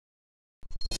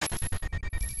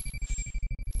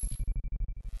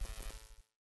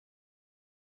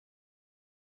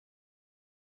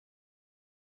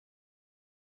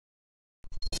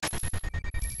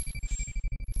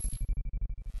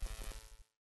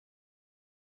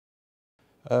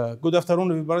Good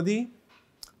afternoon, everybody.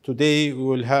 Today we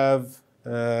will have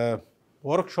a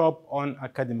workshop on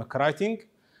academic writing.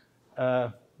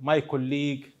 My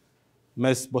colleague,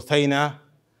 Ms. Buthaina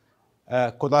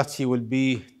Kulatchi, will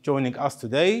be joining us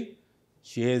today.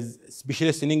 She is a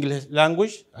specialist in English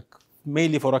language,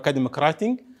 mainly for academic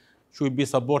writing. She will be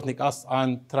supporting us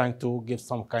and trying to give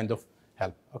some kind of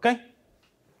help, okay?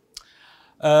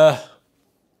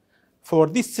 For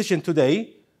this session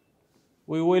today,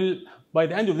 we will, by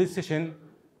the end of this session,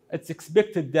 it's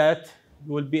expected that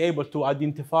you will be able to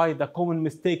identify the common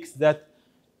mistakes that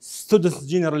students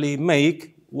generally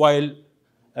make while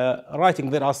writing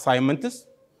their assignments.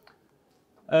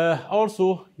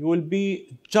 Also, you will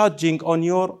be judging on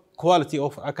your quality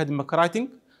of academic writing.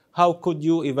 How could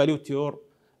you evaluate your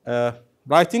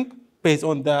writing based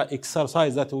on the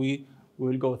exercise that we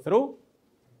will go through?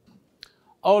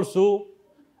 Also,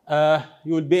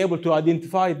 you will be able to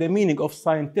identify the meaning of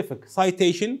scientific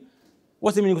citation.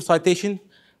 What's the meaning of citation?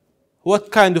 What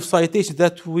kind of citation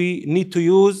that we need to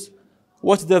use?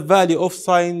 What's the value of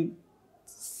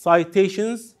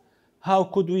citations? How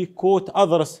could we quote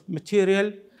others'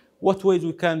 material? What ways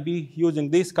we can be using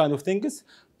these kind of things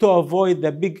to avoid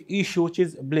the big issue, which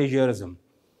is plagiarism.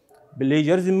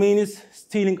 Plagiarism means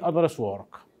stealing others'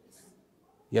 work.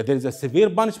 Yeah, there is a severe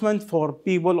punishment for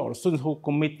people or students who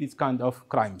commit these kind of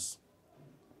crimes.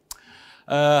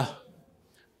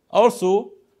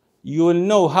 Also, you will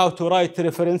know how to write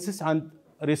references and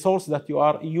resources that you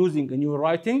are using in your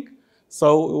writing.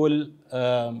 So it will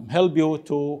help you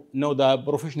to know the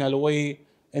professional way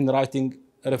in writing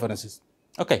references.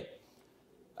 Okay.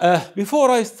 Before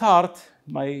I start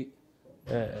my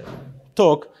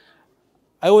talk,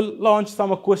 I will launch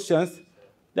some questions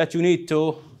that you need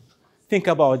to think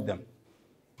about them.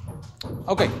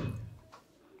 Okay.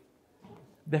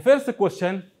 The first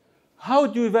question, how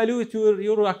do you evaluate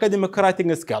your academic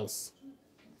writing skills?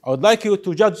 I would like you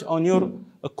to judge on your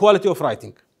quality of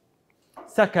writing.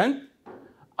 Second,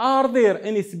 are there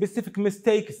any specific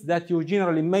mistakes that you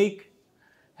generally make?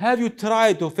 Have you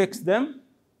tried to fix them?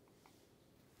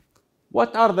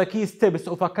 What are the key steps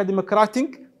of academic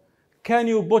writing? Can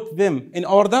you put them in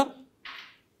order?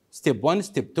 Step 1,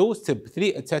 step 2, step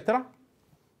 3, etc.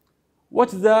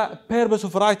 What's the purpose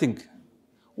of writing?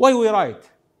 Why we write?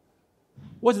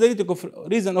 What's the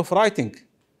reason of writing?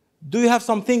 Do you have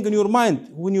something in your mind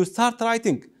when you start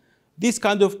writing? These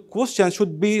kind of questions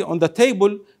should be on the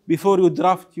table before you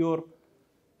draft your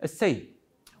essay.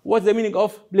 What's the meaning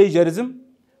of plagiarism?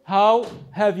 How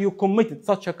have you committed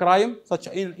such a crime, such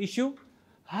an issue?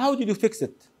 How did you fix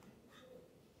it?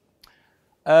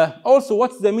 Also,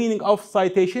 what's the meaning of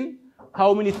citation?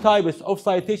 How many types of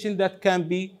citation that can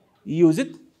be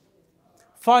used?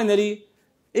 Finally,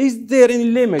 is there any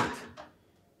limit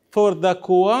for the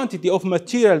quantity of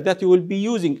material that you will be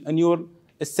using in your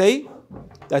essay?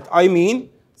 That I mean,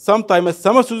 sometimes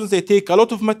some students, they take a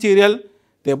lot of material,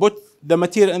 they put the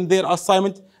material in their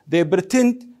assignment, they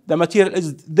pretend the material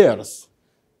is theirs.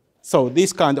 So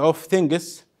these kind of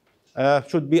things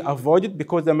should be avoided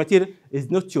because the material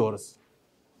is not yours.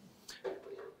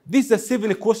 These are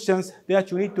 7 questions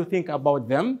that you need to think about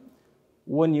them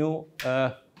when you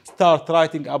start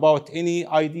writing about any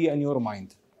idea in your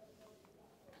mind.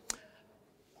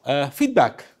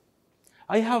 Feedback.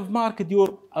 I have marked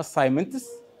your assignments.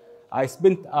 I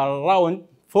spent around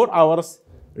 4 hours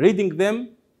reading them,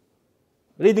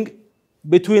 reading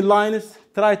between lines,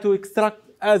 try to extract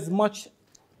as much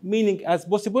meaning as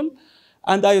possible,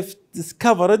 and I've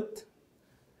discovered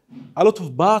a lot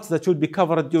of parts that should be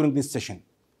covered during this session.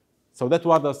 So that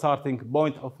was the starting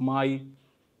point of my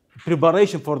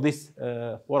preparation for this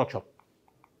workshop.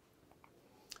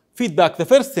 Feedback, the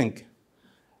first thing,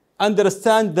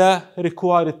 understand the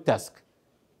required task.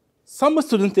 Some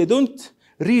students, they don't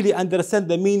really understand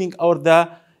the meaning or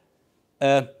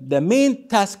the main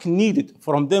task needed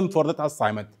from them for that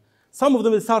assignment. Some of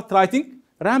them will start writing,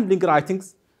 rambling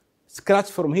writings, scratch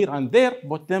from here and there,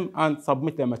 put them and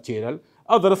submit the material.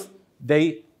 Others,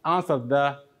 they answer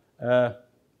the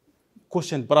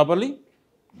question properly.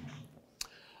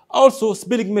 Also,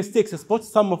 spelling mistakes, spot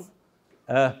some of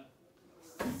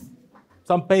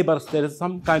some papers, there is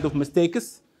some kind of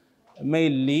mistakes,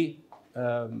 mainly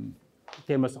in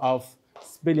terms of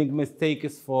spelling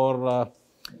mistakes for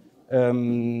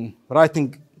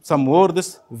writing some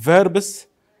words, verbs,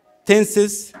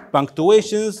 tenses,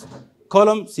 punctuations,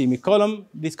 column, semicolon,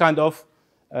 this kind of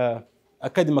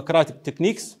academic writing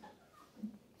techniques.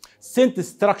 Sentence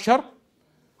structure.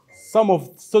 Some of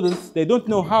students, they don't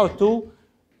know how to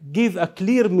give a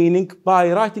clear meaning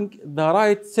by writing the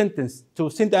right sentence to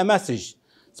send a message.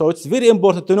 So it's very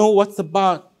important to know what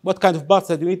kind of parts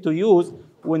that you need to use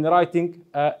when writing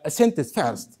a sentence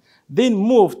first. Then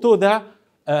move to the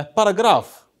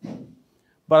paragraph.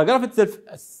 Paragraph itself,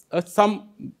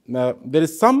 there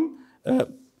is some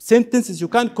sentences you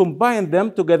can combine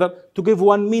them together to give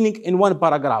one meaning in one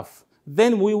paragraph.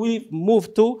 Then we will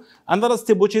move to another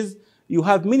step, which is you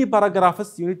have many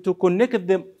paragraphs. You need to connect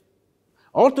them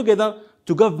all together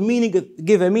to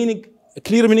give a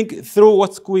clear meaning through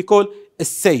what we call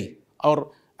essay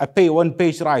or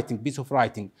one-page writing, piece of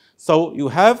writing. So you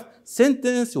have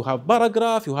sentence, you have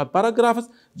paragraph, you have paragraphs.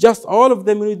 Just all of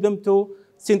them, you need them to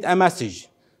send a message.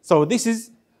 So this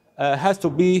is has to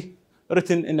be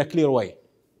written in a clear way.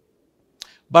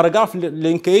 Paragraph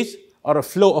linkage or a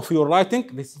flow of your writing.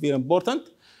 This is very important.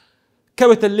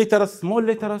 Capital letters, small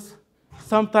letters.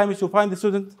 Sometimes you find the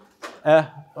student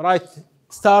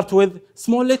start with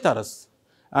small letters.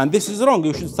 And this is wrong.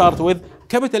 You should start with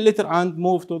capital letter and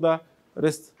move to the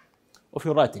rest of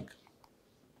your writing.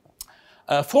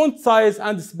 Font size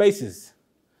and spaces.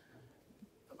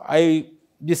 I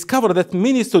discovered that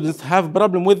many students have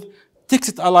problem with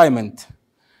text alignment.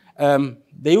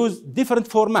 They use different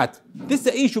format. This is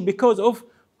the issue because of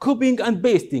copying and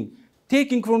pasting.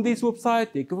 Taking from this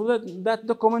website, taking from that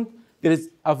document. There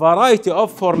is a variety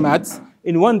of formats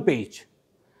in one page.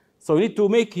 So you need to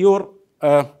make your,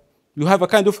 you have a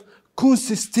kind of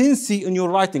consistency in your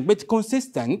writing, but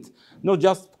consistent, not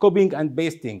just copying and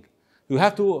pasting. You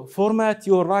have to format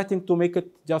your writing to make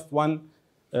it just one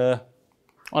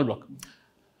block.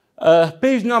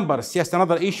 Page numbers, yes,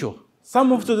 another issue.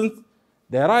 Some of students,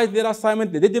 they write their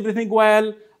assignment, they did everything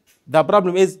well. The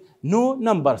problem is no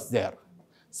numbers there.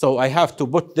 So I have to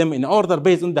put them in order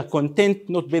based on the content,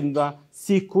 not based on the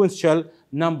sequential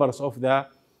numbers of the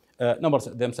numbers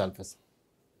themselves.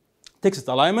 Text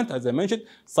alignment, as I mentioned.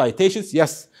 Citations,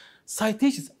 yes.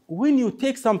 Citations, when you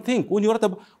take something, when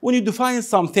you define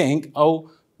something, or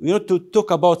you need to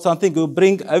talk about something, you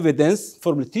bring evidence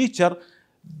from the teacher,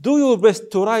 do your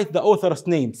best to write the author's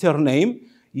name, surname,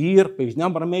 year, page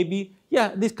number maybe.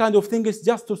 Yeah, this kind of thing is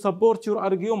just to support your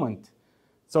argument.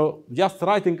 So just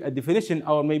writing a definition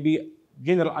or maybe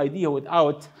general idea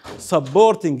without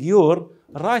supporting your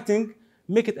writing,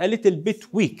 make it a little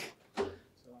bit weak.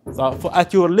 So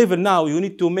at your level now, you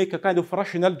need to make a kind of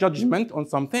rational judgment on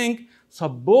something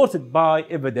supported by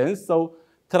evidence. So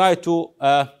try to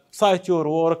cite your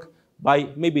work by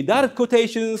maybe direct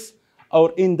quotations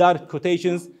or indirect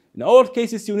quotations. In all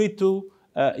cases, you need to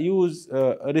use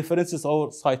references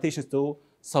or citations to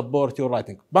support your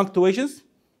writing. Punctuations,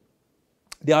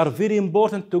 they are very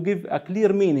important to give a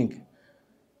clear meaning.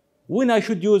 When I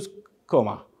should use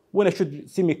comma, when I should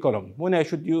semicolon, when I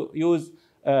should use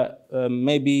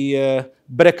maybe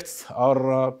brackets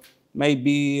or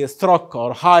maybe stroke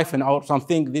or hyphen or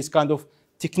something, this kind of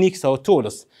techniques or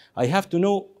tools. I have to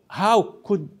know how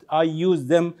could I use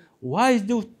them, why is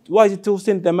it to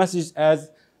send the message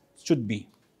as should be.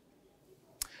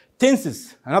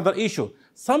 Tenses, another issue.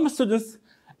 Some students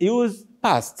use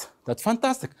past, that's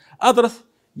fantastic. Others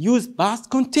use past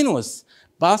continuous.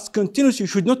 Past continuous, you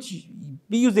should not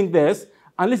be using this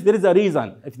unless there is a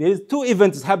reason. If there is two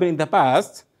events happening in the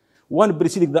past, one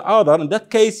preceding the other, in that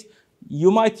case,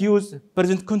 you might use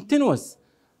present continuous.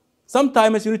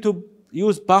 Sometimes you need to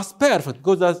use past perfect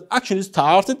because the action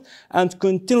started and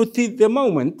continued till the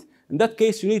moment. In that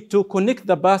case, you need to connect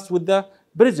the past with the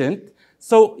present.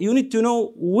 So you need to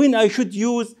know when I should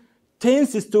use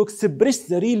tenses to express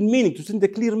the real meaning, to send a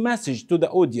clear message to the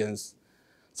audience.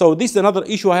 So this is another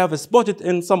issue I have spotted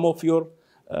in some of your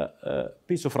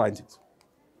piece of writings.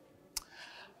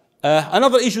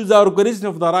 Another issue is the organization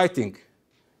of the writing.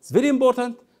 It's very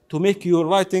important to make your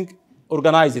writing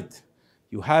organized.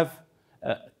 You have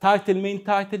title, main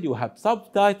title, you have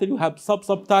subtitle, you have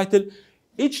sub-subtitle.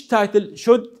 Each title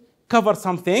should cover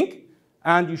something,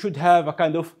 and you should have a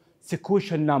kind of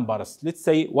sequential numbers. Let's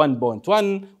say 1.1,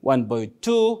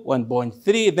 1.2,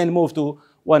 1.3, then move to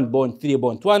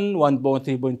 1.3.1,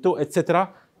 1.3.2, etc.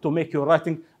 to make your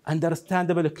writing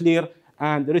understandable, clear,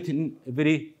 and written in a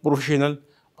very professional,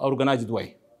 organized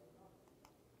way.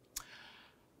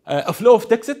 A flow of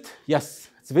text, yes,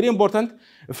 it's very important.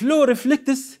 A flow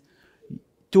reflects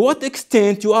to what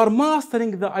extent you are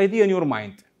mastering the idea in your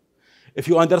mind. If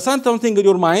you understand something in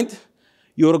your mind,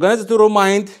 you organize it in your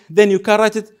mind, then you can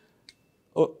write it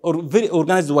or very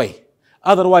organized way.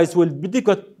 Otherwise, it will be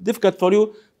difficult for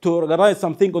you to organize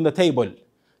something on the table.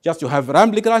 Just you have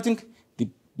rambling writing, the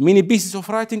many pieces of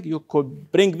writing, you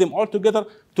could bring them all together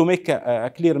to make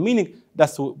a clear meaning.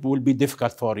 That will be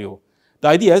difficult for you. The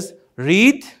idea is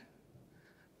read,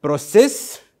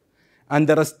 process,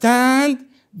 understand,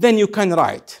 then you can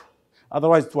write.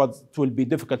 Otherwise, it will be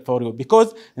difficult for you.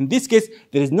 Because in this case,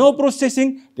 there is no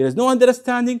processing, there is no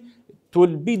understanding. It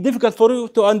will be difficult for you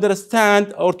to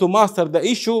understand or to master the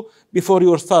issue before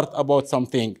you start about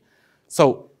something.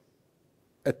 So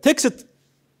a text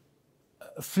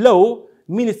flow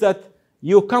means that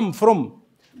you come from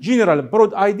general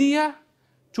broad idea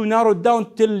to narrow it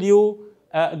down till you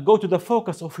go to the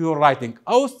focus of your writing.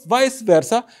 Or vice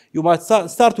versa, you might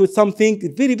start with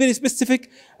something very, very specific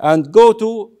and go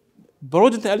to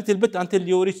broaden it a little bit until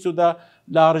you reach to the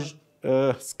large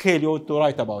scale you want to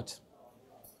write about.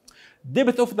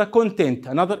 Depth of the content,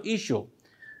 another issue.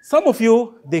 Some of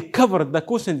you, they covered the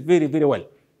question very, very well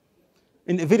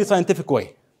in a very scientific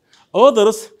way.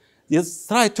 Others, just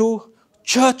try to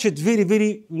church it very,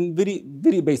 very, very,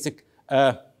 very basic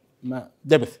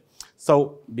depth.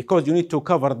 So because you need to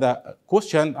cover the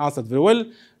question answered very well,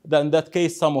 then in that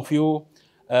case, some of you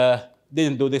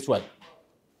didn't do this well.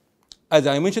 As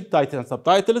I mentioned, titles and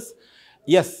subtitles.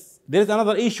 Yes, there is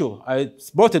another issue I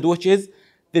spotted, which is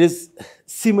there is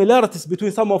similarities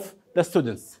between some of the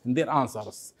students in their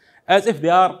answers, as if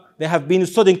they have been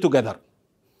studying together.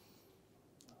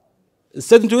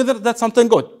 Studying together, that's something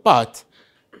good. But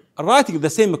writing the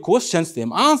same questions,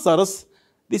 same answers,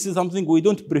 this is something we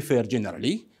don't prefer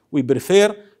generally. We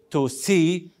prefer to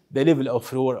see the level of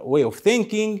your way of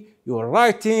thinking, your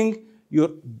writing,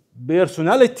 your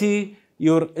personality,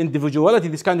 your individuality,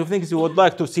 these kind of things. You would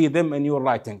like to see them in your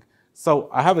writing. So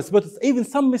I have spotted even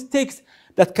some mistakes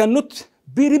that cannot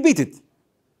be repeated.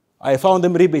 I found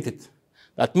them repeated.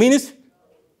 That means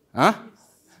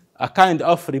a kind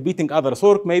of repeating others'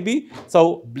 work maybe.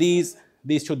 So please,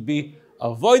 this should be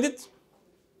avoided.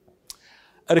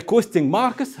 Requesting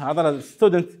marks. Another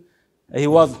student, he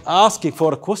was asking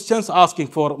for questions, asking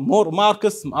for more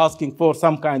marks, asking for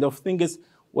some kind of things,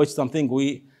 which something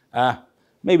we,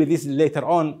 maybe this later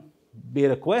on be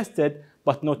requested,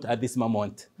 but not at this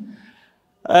moment.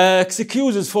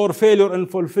 Excuses for failure in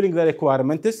fulfilling the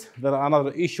requirements. There are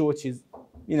another issue, which is,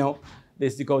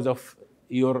 this because of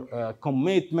your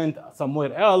commitment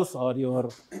somewhere else, or your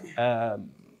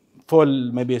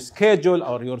full maybe schedule,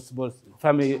 or your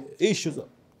family issues,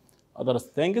 other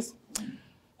things.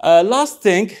 Last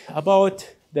thing about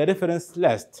the reference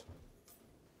list.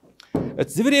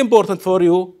 It's very important for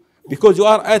you because you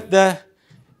are at the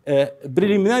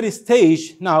preliminary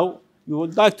stage now. You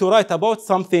would like to write about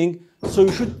something, so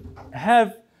you should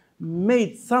have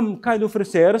made some kind of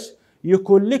research. You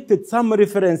collected some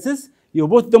references. You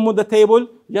put them on the table.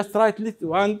 Just write it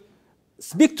and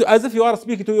speak to as if you are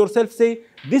speaking to yourself. Say,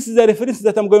 this is the reference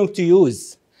that I'm going to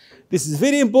use. This is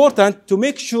very important to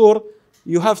make sure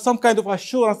you have some kind of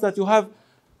assurance that you have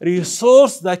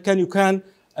resource that you can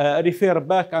refer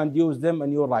back and use them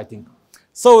in your writing.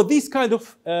 So these kind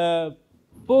of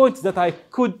points that I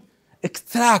could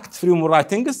extract from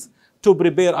writings to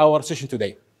prepare our session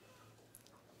today.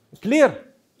 Clear?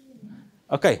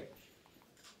 Okay.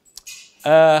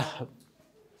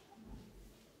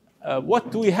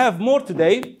 What we have more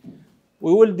today,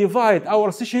 we will divide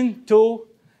our session to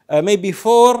maybe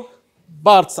 4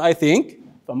 parts, I think,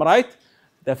 if I'm right.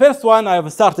 The first one, I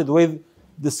have started with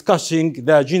discussing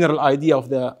the general idea of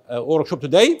the workshop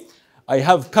today. I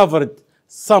have covered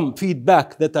some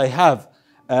feedback that I have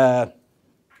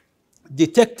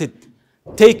detected,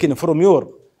 taken from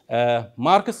your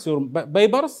marks, your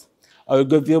papers. I will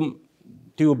give them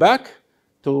to you back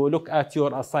to look at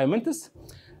your assignments.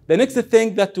 The next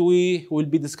thing that we will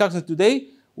be discussing today,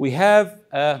 we have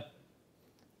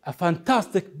a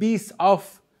fantastic piece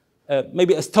of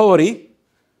maybe a story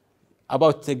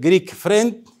about a Greek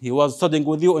friend. He was studying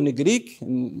with you in Greek,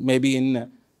 maybe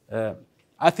in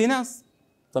Athens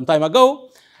some time ago,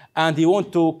 and he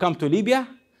wanted to come to Libya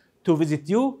to visit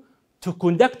you to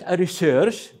conduct a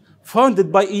research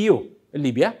funded by EU in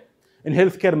Libya in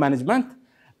healthcare management,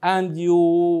 and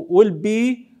you will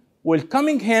be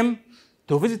welcoming him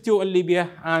to visit you in Libya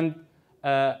and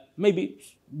maybe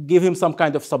give him some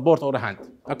kind of support or a hand.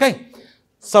 Okay,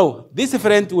 so this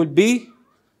friend will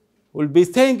be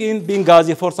staying in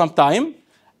Benghazi for some time,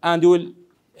 and you will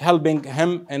helping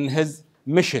him in his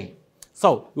mission.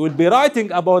 So you will be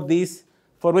writing about this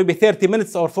for maybe 30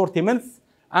 minutes or 40 minutes,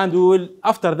 and we will,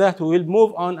 after that, we will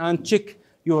move on and check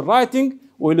your writing.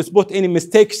 We will spot any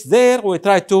mistakes there. We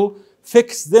try to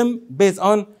fix them based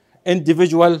on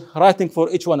individual writing for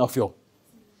each one of you.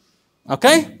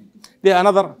 Okay? There's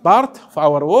another part of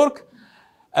our work.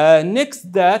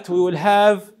 Next, that we will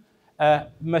have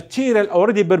material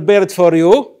already prepared for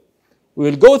you. We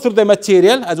will go through the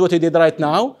material as what we did right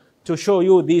now to show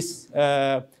you these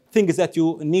things that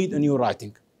you need in your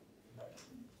writing.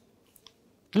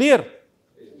 Clear?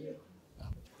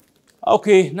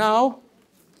 Okay, now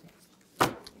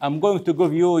I'm going to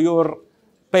give you your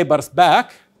papers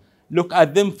back. Look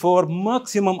at them for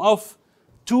maximum of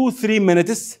 2-3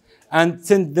 minutes and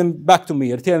send them back to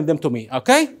me, return them to me,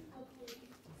 okay?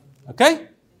 Okay?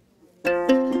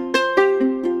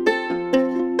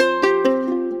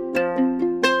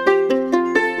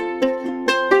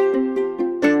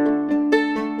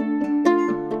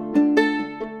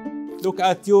 Look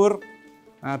at your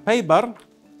paper,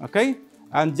 okay?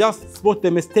 And just spot the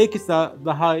mistakes,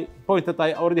 the high point that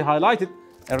I already highlighted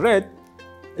in red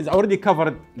is already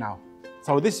covered now.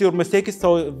 So this is your mistakes,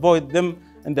 so avoid them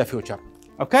in the future.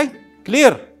 Okay?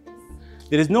 Clear?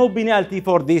 There is no penalty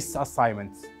for these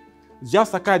assignments. It's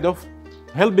just a kind of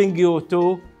helping you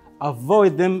to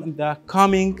avoid them in the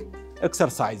coming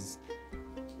exercises.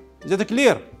 Is that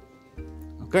clear?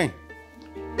 Okay.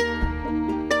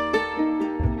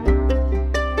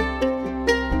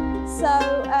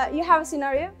 So you have a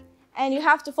scenario and you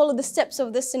have to follow the steps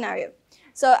of this scenario.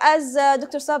 So as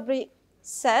Dr. Sabri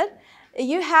said,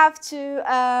 you have to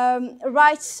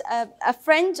write a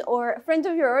friend or a friend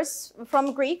of yours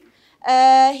from Greek.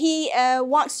 He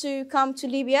wants to come to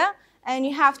Libya, and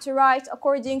you have to write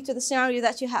according to the scenario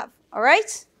that you have. All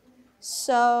right?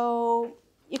 So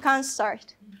you can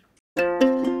start.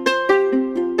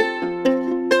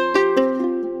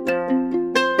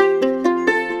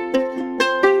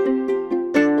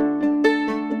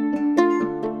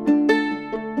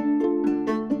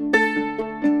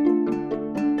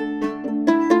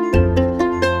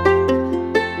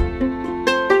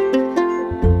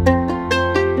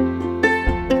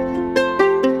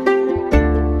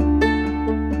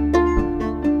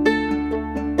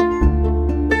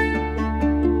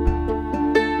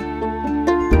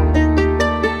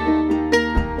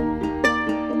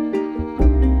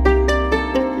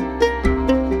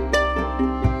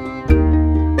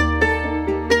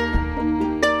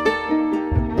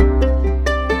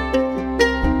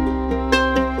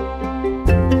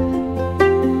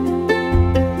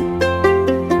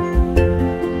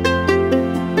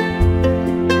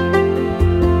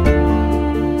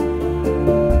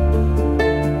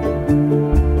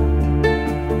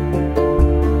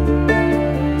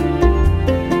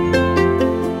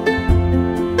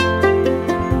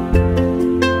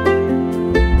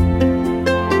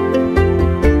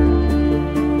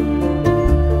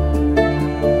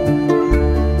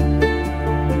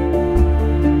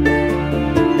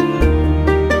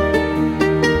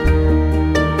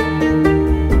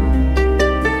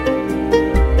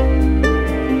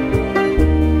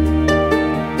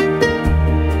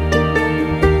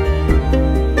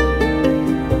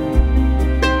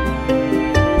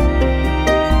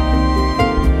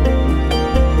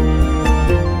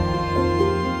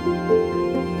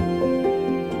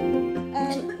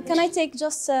 Take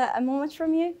just a moment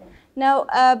from you. Now,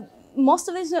 most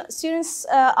of these students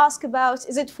ask about,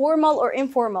 is it formal or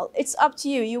informal? It's up to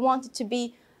you. You want it to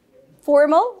be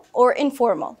formal or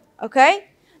informal, okay?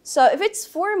 So if it's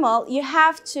formal, you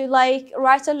have to like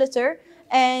write a letter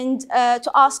and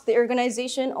to ask the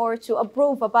organization or to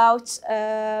approve about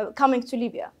coming to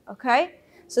Libya, okay?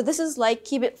 So this is like,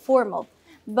 keep it formal.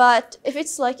 But if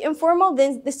it's like informal,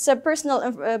 then this is a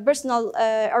personal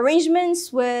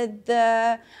arrangements with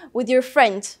your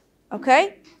friend,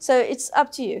 okay? So it's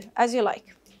up to you, as you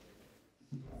like.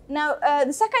 Now,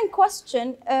 the second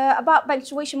question about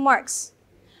punctuation marks.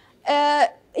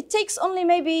 It takes only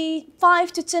maybe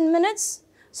 5 to 10 minutes.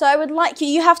 So I would like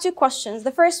you have two questions.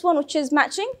 The first one, which is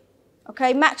matching,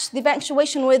 okay? Match the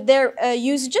punctuation with their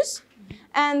usages.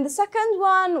 And the second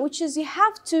one, which is you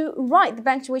have to write the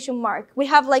punctuation mark. We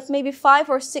have like maybe 5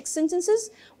 or 6 sentences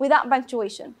without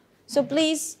punctuation. So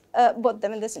please put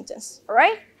them in the sentence, all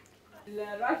right?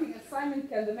 Writing assignment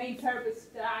can the main purpose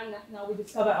بتاعنا احنا we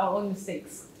discover our own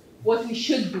mistakes. What we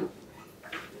should do,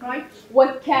 right?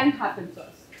 What can happen to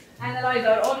us. Analyze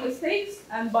our own mistakes,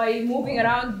 and by moving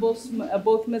around both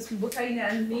Ms.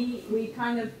 Buthaina and me, we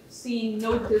kind of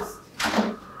noticed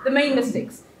the main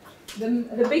mistakes.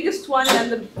 The biggest one and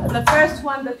the first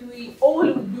one that we all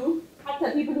would do,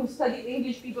 حتى people who study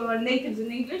English, people who are natives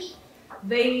in English,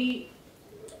 they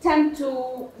tend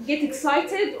to get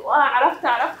excited,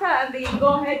 عرفت, and they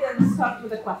go ahead and start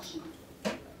with a question.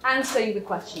 Answering the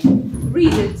question.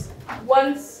 Read it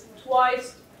once,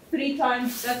 twice, 3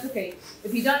 times, that's okay.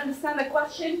 If you don't understand the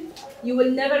question, you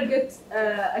will never get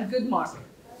a good mark.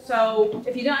 So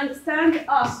if you don't understand,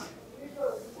 ask,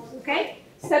 okay?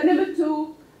 Step number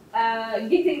 2,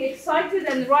 getting excited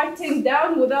and writing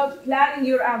down without planning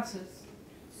your answers.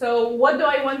 So what do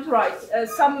I want to write?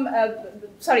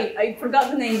 Sorry, I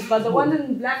forgot the names, but the one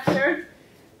in black shirt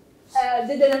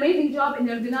did an amazing job in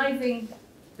organizing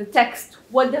the text.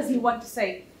 What does he want to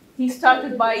say? He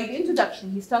started by the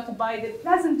introduction. He started by the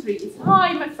pleasantries.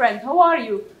 Hi, my friend, how are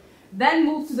you? Then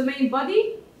moved to the main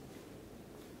body.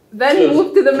 Then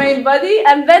moved to the main body,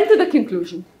 and then to the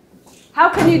conclusion. How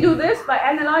can you do this? By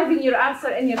analyzing your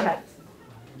answer in your head.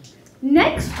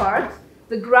 Next part,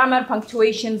 the grammar,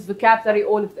 punctuations, vocabulary,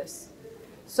 all of this.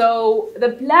 So the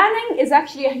planning is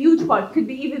actually a huge part. Could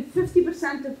be even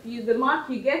 50% of the mark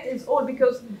you get is all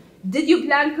because did you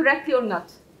plan correctly or not?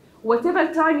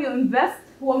 Whatever time you invest,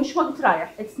 هو مش وقت رايح.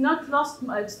 It's not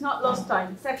lost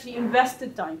time. It's actually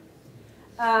invested time.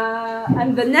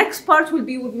 And the next part will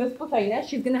be with Ms. Buthaina.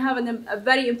 She's going to have a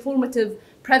very informative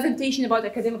presentation about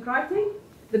academic writing.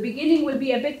 The beginning will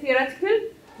be a bit theoretical,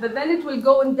 but then it will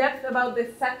go in depth about the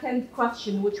second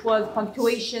question, which was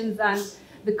punctuations and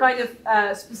the kind of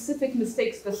specific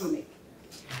mistakes that we make.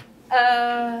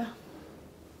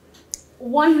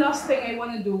 One last thing I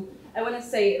want to do. I want to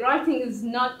say writing is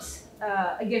not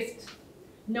a gift.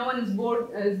 No one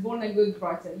is born a good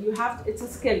writer. It's a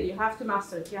skill. You have to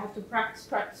master it. You have to practice.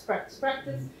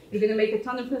 You're going to make a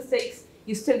ton of mistakes.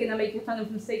 You're still going to make a ton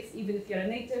of mistakes even if you're a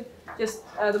native. Just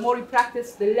the more you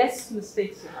practice, the less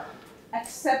mistakes you have.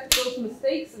 Accept those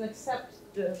mistakes and accept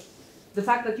the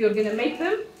fact that you're going to make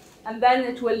them, and then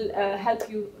it will help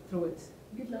you through it.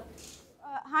 Good luck.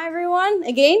 Hi everyone,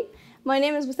 again. My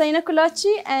name is Buthaina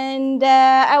Kulatchi, and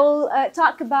I will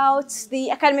talk about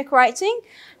the academic writing.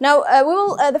 Now,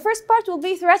 the first part will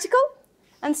be theoretical,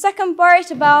 and second part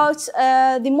about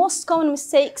the most common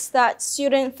mistakes that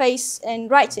students face in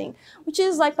writing, which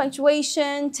is like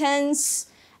punctuation,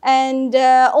 tense, and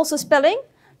also spelling.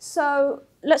 So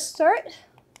let's start.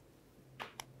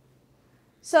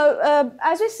 So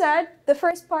as we said, the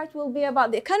first part will be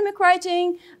about the academic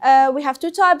writing. We have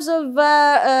two types of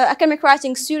academic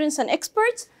writing, students and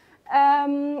experts.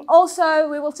 Also,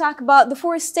 we will talk about the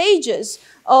 4 stages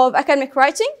of academic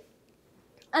writing,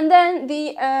 and then the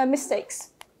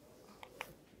mistakes.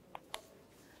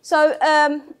 So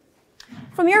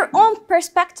from your own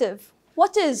perspective,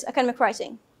 what is academic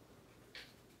writing?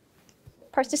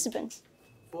 Participants.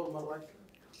 Formal writing.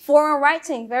 Formal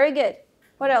writing, very good.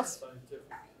 What else? Scientific.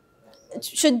 It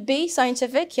should be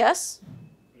scientific, yes.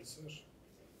 Research.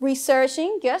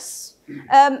 Researching, yes.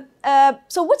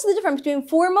 So what's the difference between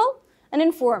formal and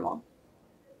informal?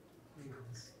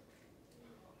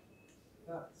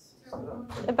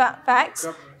 About facts?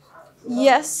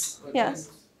 Yes, yes.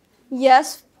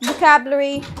 Yes,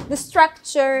 vocabulary, the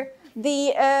structure,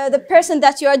 the person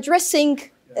that you're addressing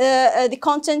the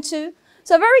content to.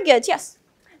 So very good, yes.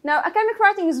 Now, academic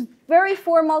writing is very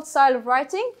formal style of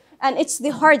writing, and it's the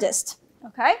hardest,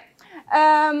 okay?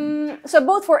 So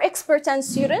both for experts and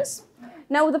students.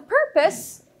 Now, the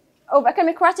purpose of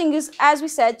academic writing is, as we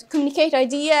said, to communicate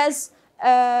ideas,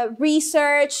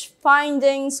 research,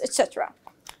 findings, etc.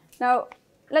 Now,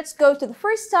 let's go to the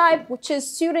first type, which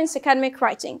is students' academic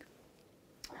writing.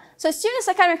 So students'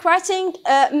 academic writing,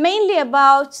 mainly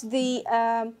about the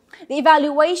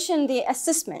evaluation, the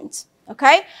assessment,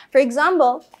 okay? For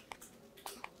example,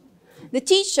 the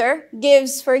teacher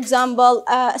gives, for example,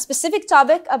 a specific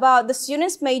topic about the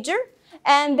student's major,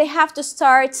 and they have to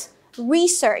start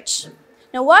research.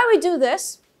 Now, why we do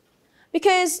this?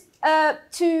 Because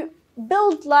to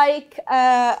build like,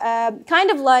 kind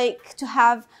of like to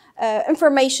have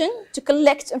information, to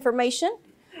collect information,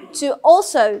 to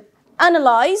also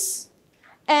analyze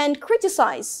and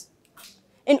criticize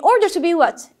in order to be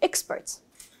what? Experts.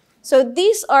 So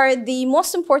these are the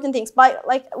most important things.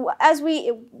 As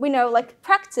we know, like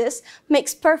practice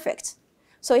makes perfect.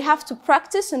 So you have to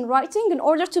practice in writing in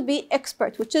order to be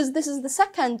expert, this is the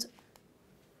second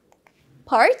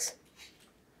part.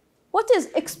 What is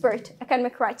expert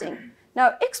academic writing?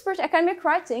 Now, expert academic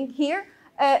writing here,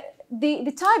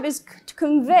 the type is to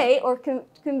convey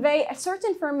convey a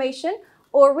certain information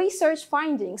or research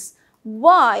findings.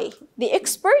 Why the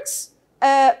experts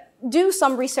do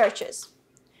some researches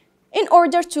in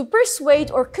order to persuade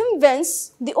or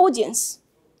convince the audience,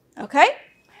 okay?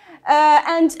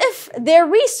 And if their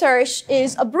research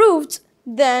is approved,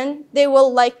 then they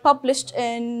will like published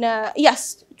in,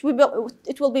 yes,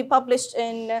 it will be published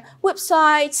in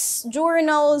websites,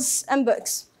 journals, and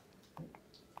books.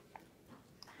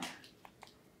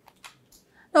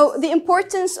 Now, the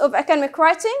importance of academic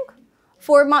writing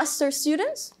for master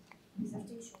students.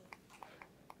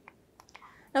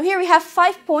 Now, here we have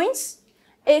 5 points.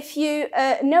 If you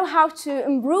know how to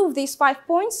improve these 5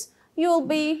 points, you will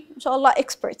be, inshallah,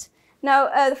 expert.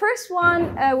 Now, the first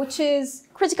one, which is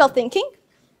critical thinking.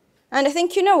 And I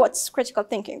think you know what's critical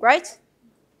thinking, right?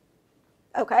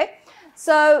 Okay.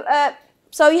 So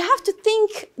you have to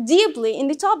think deeply in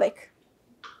the topic.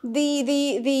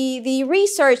 the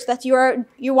research that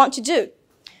you want to do.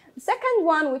 The second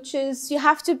one, which is you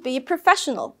have to be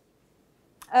professional,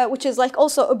 which is like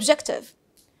also objective.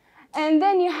 And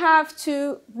then you have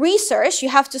to research, you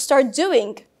have to start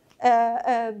doing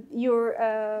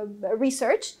your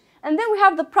research. And then we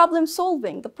have the problem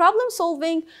solving. The problem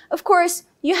solving, of course,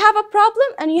 you have a problem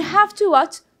and you have to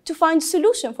what? To find a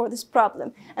solution for this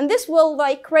problem. And this will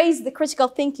like raise the critical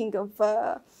thinking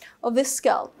of this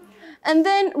skill. And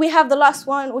then we have the last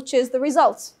one, which is the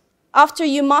results. After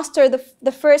you master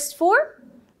the first four,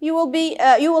 you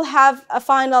will have a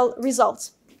final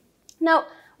result. Now,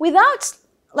 without,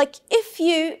 like, if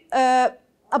you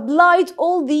applied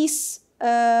all these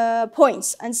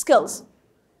points and skills,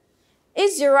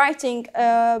 is your writing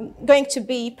going to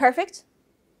be perfect?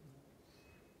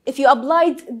 If you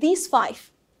applied these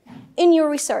 5 in your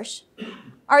research,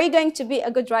 are you going to be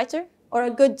a good writer or a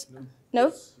good?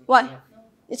 No? Why?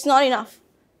 It's not enough.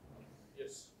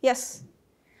 Yes. Yes.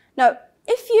 Now,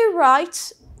 if you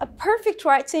write a perfect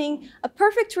writing, a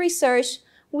perfect research,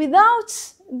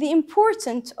 without the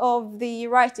importance of the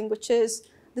writing, which is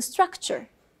the structure,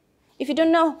 if you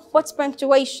don't know what's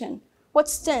punctuation,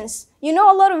 what's tense, you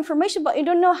know a lot of information, but you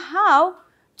don't know how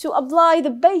to apply the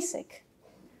basic,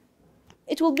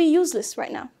 it will be useless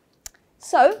right now.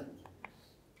 So,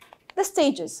 the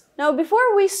stages. Now,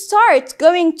 before we start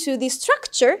going to the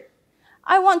structure,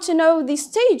 I want to know the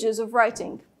stages of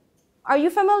writing. Are you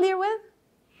familiar with?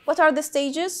 What are the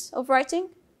stages of writing?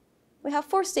 We have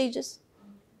 4 stages.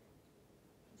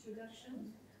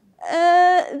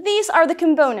 These are the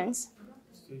components.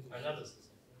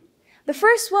 The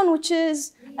first one, which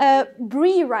is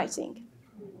pre-writing.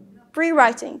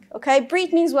 Pre-writing, okay? Pre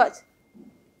means what?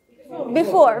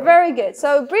 Before, very good.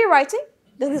 So pre-writing,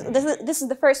 this is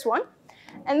the first one.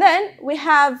 And then we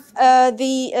have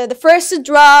the first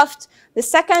draft, the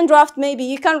second draft maybe.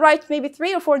 You can write maybe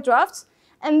 3 or 4 drafts.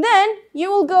 And then you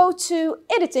will go to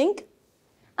editing.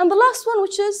 And the last one,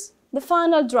 which is the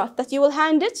final draft, that you will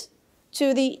hand it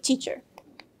to the teacher.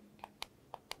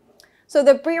 So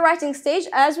the pre-writing stage,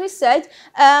 as we said,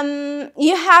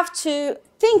 you have to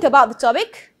think about the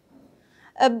topic.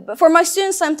 For my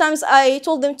students, sometimes I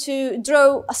told them to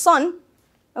draw a sun,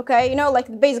 okay, you know, like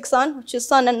the basic sun, which is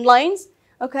sun and lines,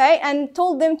 okay, and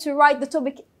told them to write the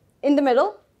topic in the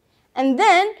middle, and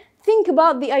then think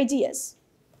about the ideas.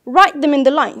 Write them in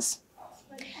the lines.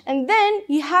 And then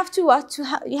you have to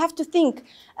you have to think,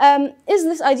 is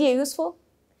this idea useful?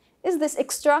 Is this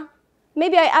extra?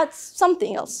 Maybe I add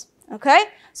something else, okay?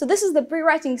 So this is the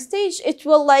pre-writing stage. It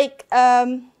will like,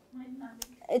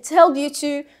 it helps you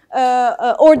to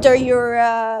order your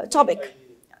topic,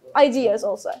 ideas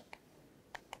also.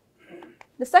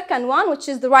 The second one, which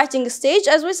is the writing stage,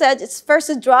 as we said, it's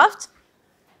first draft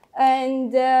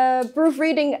and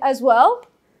proofreading as well.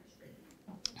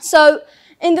 So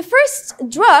in the first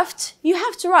draft, you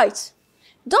have to write.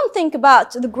 Don't think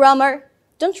about the grammar.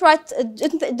 Don't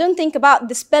think about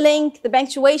the spelling, the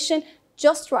punctuation.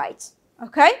 Just write,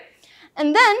 okay?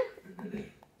 And then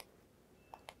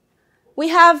we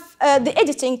have the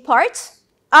editing part.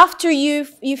 After you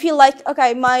feel like,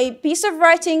 okay, my piece of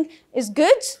writing is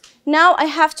good. Now I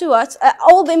have to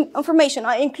all the information.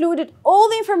 I included all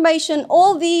the information,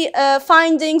 all the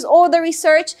findings, all the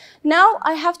research. Now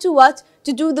I have to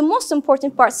to do the most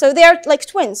important part. So they are like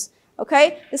twins,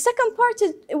 okay? The second part,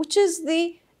 which is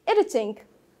the editing,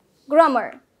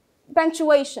 grammar,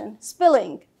 punctuation,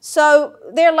 spelling. So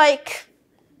they're like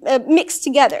mixed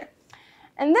together.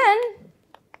 And then,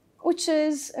 which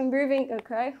is improving,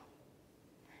 okay?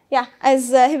 Yeah, as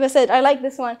Hiba said, I like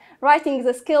this one. Writing is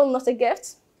a skill, not a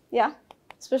gift. Yeah,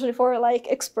 especially for like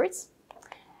experts.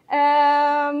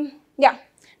 Yeah,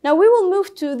 now we will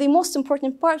move to the most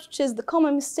important part, which is the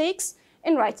common mistakes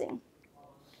in writing.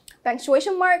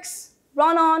 Punctuation marks,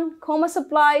 run-on, comma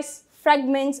supplies,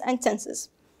 fragments, and tenses.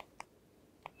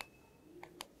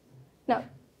 Now,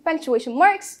 punctuation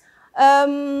marks.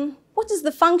 What is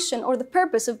the function or the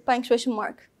purpose of punctuation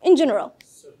mark in general?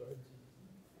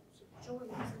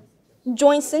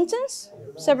 Join sentence,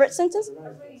 separate sentence,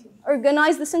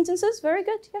 organize the sentences. Very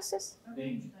good. Yes, yes.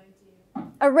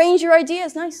 Arrange your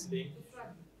ideas. Nice.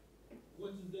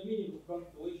 What is the meaning of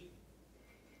punctuation?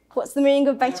 What's the meaning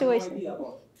of punctuation?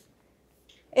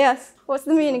 Yes. What's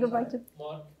the meaning of punctuation?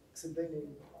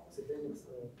 Explaining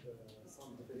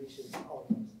some definitions out.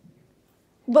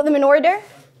 Put them in order.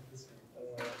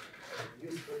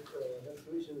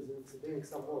 Punctuation is explaining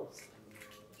some words,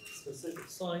 specific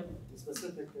sign,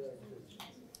 specific.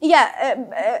 Yeah,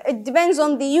 it depends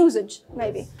on the usage,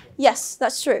 maybe. Yes,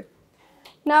 that's true.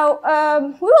 Now,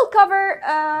 we will cover,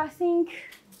 I think,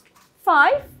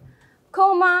 5.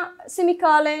 comma,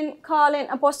 semicolon, colon,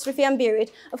 apostrophe, and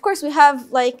period. Of course, we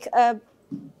have like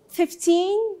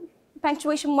 15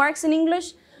 punctuation marks in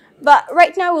English, but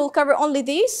right now we'll cover only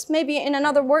these. Maybe in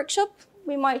another workshop,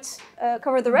 we might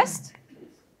cover the rest.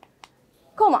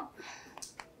 Comma.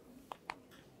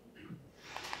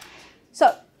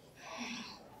 So,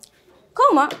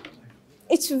 comma,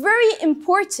 it's very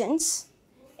important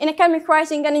in academic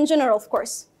writing and in general, of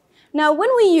course. Now, when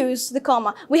we use the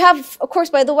comma, we have, of course,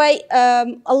 by the way,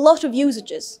 a lot of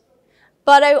usages,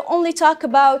 but I only talk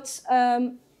about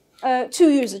 2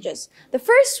 usages. The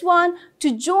first one,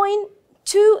 to join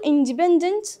 2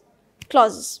 independent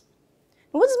clauses.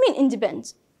 What does it mean,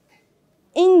 independent?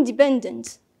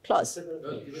 Independent clause.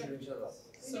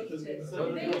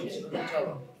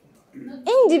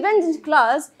 Independent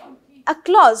clause, a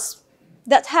clause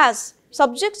that has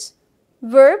subject,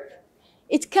 verb,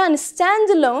 it can stand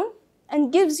alone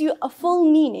and gives you a full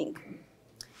meaning.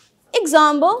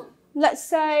 Example, let's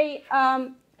say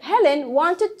Helen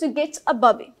wanted to get a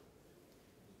puppy.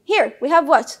 Here we have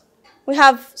what? We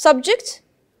have subject,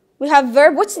 we have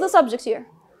verb. What's the subject here?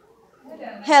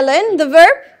 Helen. The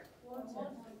verb?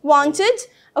 Wanted.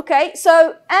 Okay,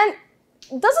 so, and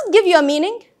does it give you a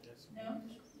meaning?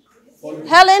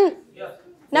 Helen.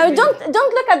 Now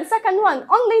don't look at the second one,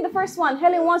 only the first one.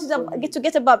 Helen wanted to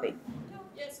get a puppy.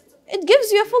 It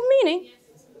gives you a full meaning.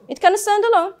 It can stand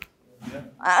alone.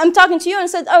 I'm talking to you and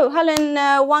said, oh, Helen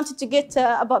wanted to get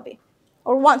a puppy,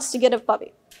 or wants to get a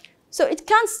puppy. So it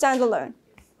can't stand alone.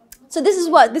 So this is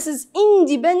what? This is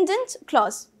independent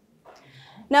clause.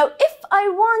 Now, if I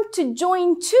want to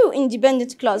join 2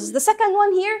 independent clauses, the second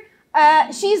one here,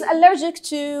 she's allergic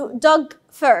to dog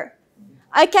fur.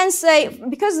 I can say,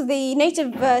 because the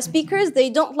native speakers, they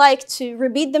don't like to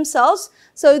repeat themselves,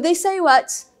 so they say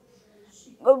what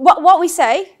we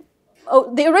say,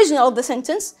 the original of the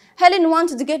sentence. Helen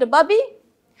wanted to get a puppy.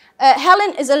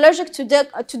 Helen is allergic to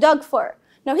dog fur.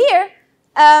 Now here,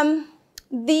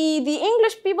 the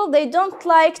English people, they don't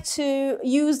like to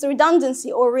use the redundancy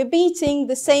or repeating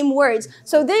the same words.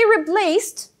 So they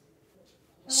replaced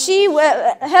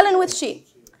Helen with she.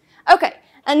 Okay,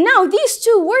 and now these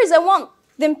 2 words, I want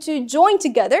them to join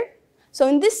together. So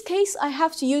in this case, I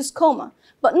have to use comma.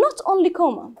 But not only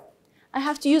comma. I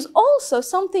have to use also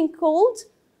something called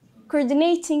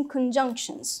coordinating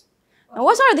conjunctions. Now,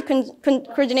 what are the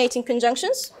coordinating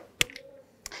conjunctions?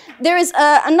 There is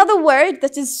another word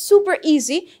that is super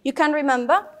easy, you can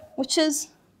remember, which is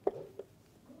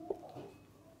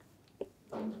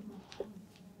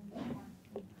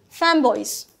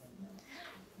fanboys.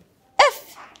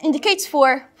 F indicates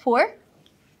for,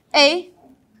 A,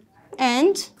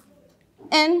 and,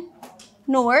 N,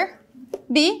 nor,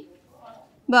 B,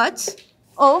 but,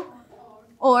 O,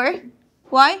 or,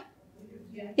 Y,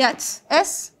 yet,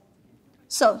 S.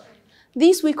 So,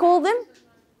 these we call them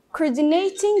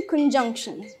coordinating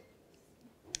conjunctions.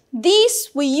 These,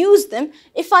 we use them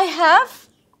if I have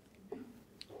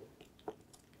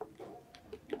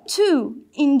 2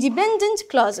 independent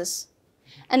clauses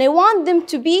and I want them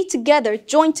to be together,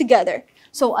 joined together.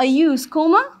 So I use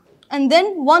comma and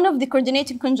then one of the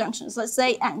coordinating conjunctions, let's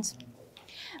say and.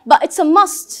 But it's a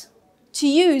must to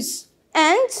use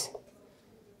and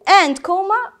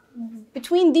comma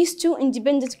between these 2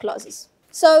 independent clauses.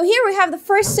 So here we have the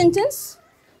first sentence.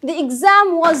 The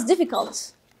exam was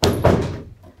difficult.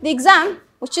 The exam,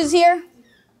 which is here,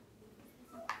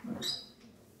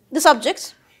 the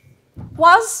subject,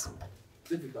 was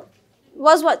difficult.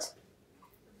 Was what?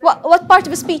 What part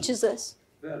of a speech is this?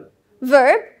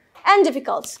 Verb and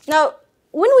difficult. Now,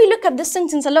 when we look at this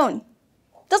sentence alone,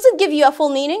 does it give you a full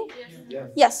meaning?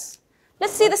 Yes. Yes.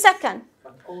 Let's see the second.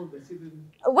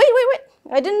 Wait.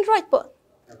 I didn't write but.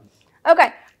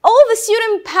 Okay. All the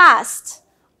student passed.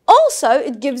 Also,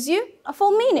 it gives you a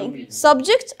full meaning.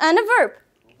 Subject and a verb.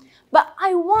 But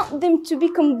I want them to be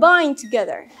combined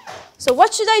together. So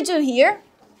what should I do here?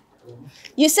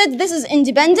 You said this is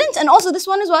independent, and also this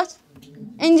one is what?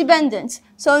 Independent.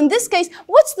 So in this case,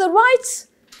 what's the right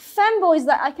fanboys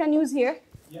that I can use here?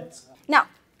 Yes. Now,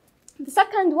 the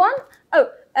second one,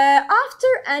 after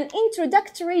an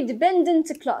introductory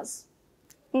dependent clause.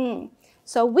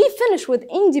 So we finish with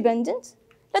independent.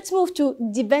 Let's move to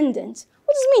dependent.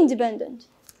 What does it mean, dependent?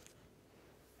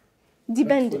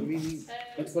 Dependent.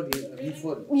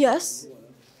 Yes.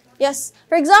 Yes.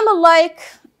 For example, like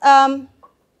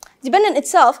dependent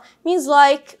itself means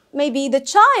like maybe the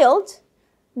child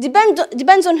depends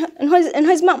on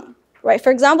his mom, right?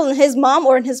 For example, on his mom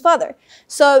or on his father.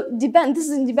 So this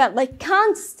is independent, like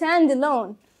can't stand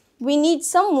alone. We need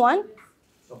someone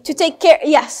to take care.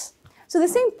 Yes. So the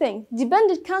same thing.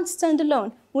 Dependent can't stand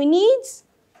alone. We need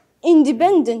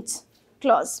independent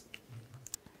clause.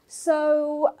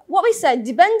 So what we said,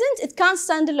 dependent, it can't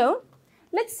stand alone.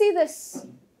 Let's see this.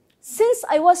 Since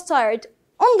I was tired,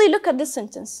 only look at this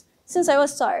sentence. Since I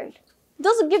was tired.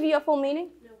 Does it give you a full meaning?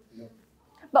 No.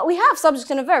 But we have subject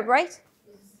and a verb, right?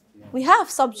 We have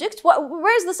subject.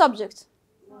 Where's the subject?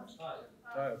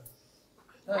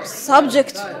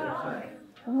 Subject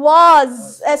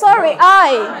was. Sorry,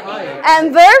 I.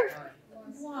 And verb?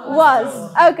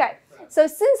 Was. Okay. So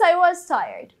since I was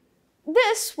tired.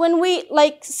 This, when we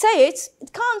say it,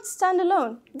 it can't stand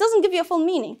alone. It doesn't give you a full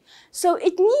meaning. So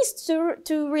it needs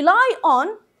to rely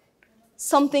on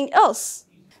something else.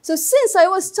 So since I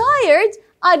was tired,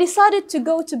 I decided to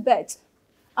go to bed.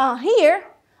 Here,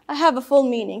 I have a full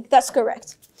meaning. That's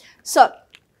correct. So,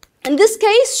 in this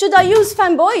case, should I use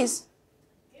fanboys?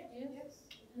 Yes.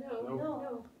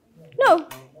 No.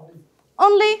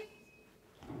 Only,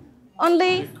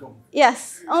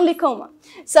 yes, only comma.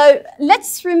 So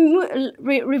let's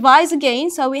revise again.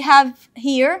 So we have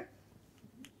here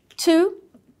two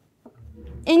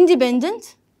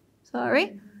independent,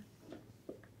 and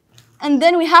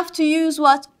then we have to use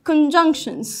what?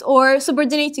 Conjunctions or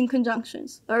subordinating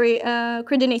conjunctions, or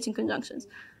coordinating conjunctions.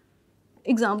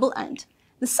 Example, and.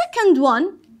 The second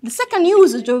one, the second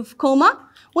usage of comma,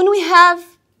 when we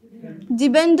have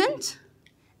dependent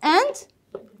and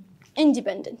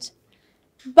independent.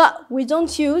 But we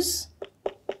don't use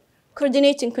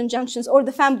coordinating conjunctions or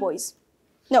the fanboys.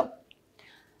 No.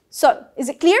 So, is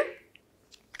it clear?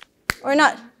 Or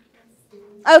not?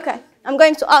 Okay, I'm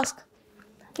going to ask.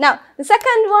 Now, the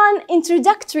second one,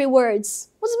 introductory words.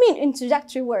 What does it mean,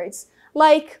 introductory words?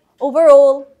 Like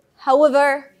overall,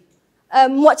 however,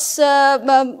 what's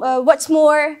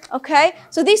more, okay?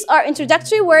 So these are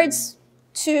introductory words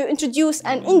to introduce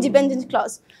an independent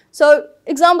clause. So,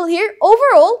 example here,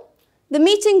 overall, the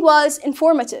meeting was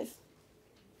informative.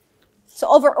 So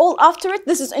overall, after it,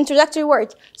 this is introductory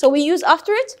word. So we use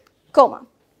after it, comma.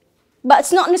 But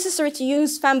it's not necessary to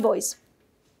use fanboys.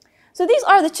 So these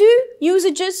are the two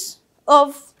usages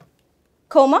of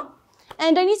comma.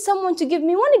 And I need someone to give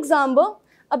me one example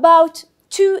about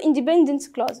two independent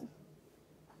clauses.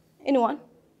 Anyone?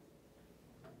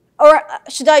 Or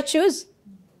should I choose?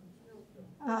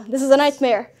 This is a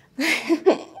nightmare.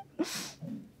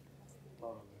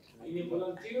 Any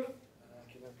volunteer?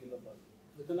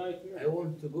 I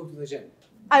want to go to the gym.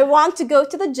 I want to go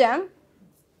to the gym.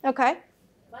 Okay.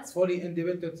 It's fully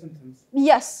independent sentence.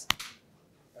 Yes.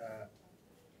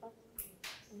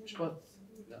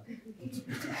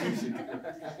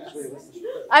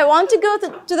 I want to go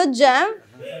to the gym.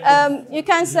 You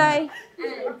can say.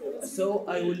 So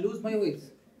I will lose my weight.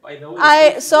 By the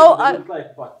way, don't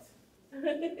like pot.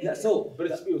 Yeah, so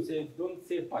British people say don't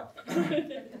say pot.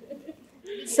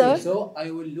 So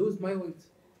I will lose my weight.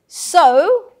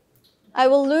 So I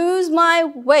will lose my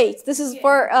weight. This is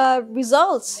for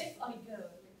results.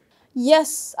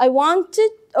 Yes, I want to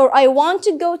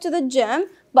go to the gym,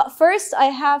 but first I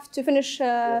have to finish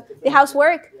the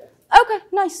housework. Okay,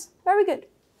 nice, very good.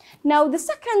 Now the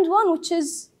second one, which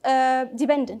is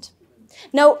dependent.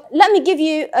 Now let me give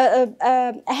you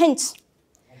a hint.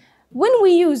 When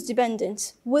we use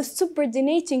dependent with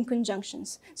subordinating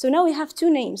conjunctions, so now we have two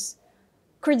names,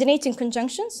 coordinating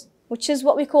conjunctions, which is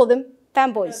what we call them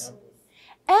fanboys,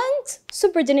 and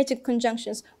subordinating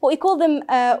conjunctions, what we call them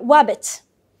wabbit,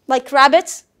 like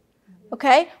rabbit,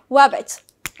 okay, wabbit.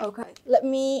 Okay, let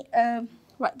me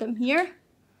write them here.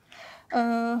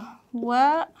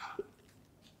 Wabbit.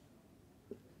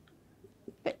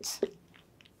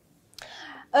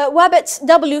 Wabbit,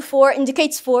 W for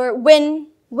indicates for when,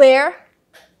 where.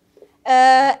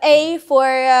 A for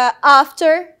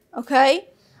after, okay.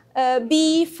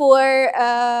 B for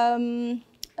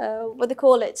what they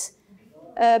call it,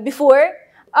 before.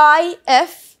 I,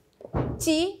 F,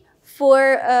 T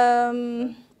for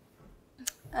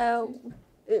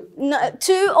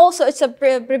to, also it's a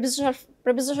prepositional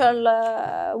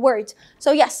word.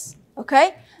 So yes,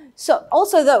 okay. So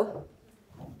also though,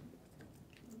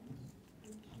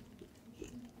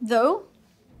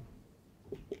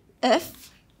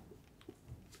 if,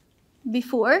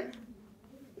 before,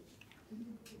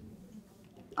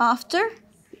 after,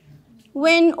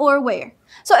 when or where.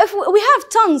 So if we have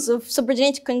tons of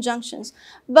subordinated conjunctions,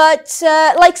 but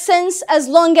like since, as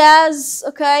long as,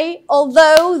 okay,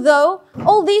 although, though,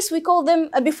 all these we call them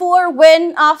before,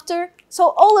 when, after.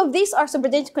 So all of these are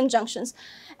subordinated conjunctions.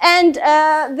 And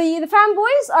the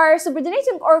fanboys are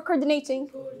subordinating or coordinating?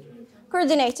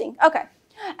 Coordinating, okay.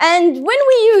 And when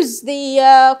we use the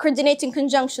coordinating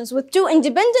conjunctions with two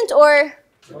independent or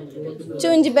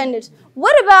two independent,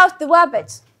 what about the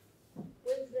wabbit?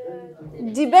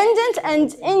 Dependent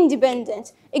and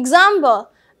independent. Example,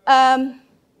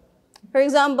 for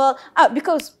example,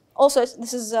 because also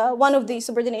this is one of the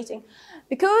subordinating.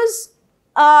 Because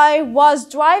I was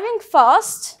driving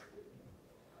fast,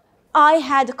 I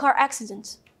had a car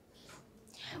accident.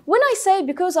 When I say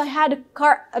because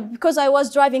I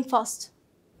was driving fast,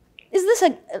 is this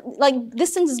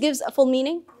this sentence gives a full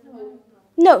meaning?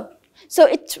 No. So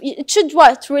it should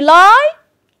what? Rely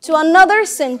to another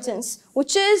sentence,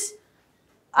 which is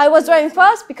I was driving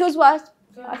fast because what?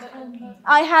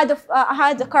 I had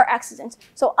a car accident.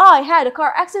 So I had a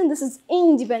car accident. This is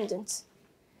independent.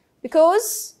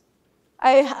 Because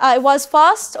I was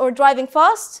fast or driving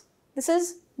fast, this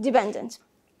is dependent.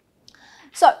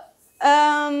 So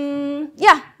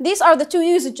yeah, these are the two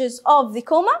usages of the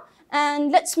comma.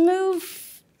 And let's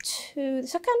move to the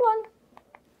second one.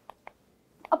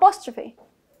 Apostrophe.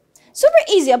 Super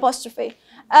easy apostrophe.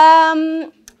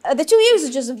 The two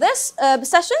usages of this,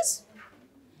 possessions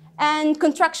and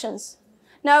contractions.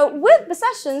 Now, with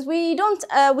possessions, we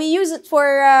use it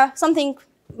for something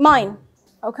mine,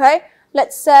 okay?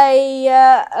 Let's say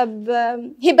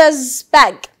Hiba's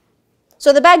bag.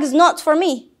 So the bag is not for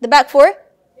me, the bag for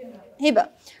Hiba.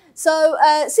 So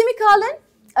semicolon,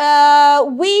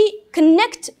 we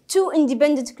connect two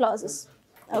independent clauses,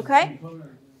 okay?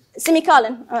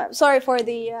 Semicolon, sorry for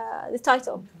the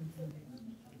title.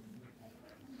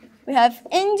 We have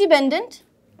independent,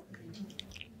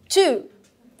 two.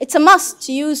 It's a must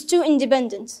to use two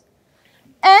independent.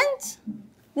 And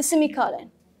the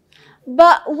semicolon.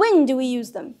 But when do we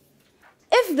use them?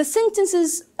 If the sentence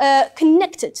is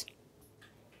connected,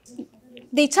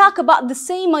 they talk about the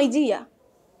same idea,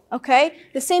 okay?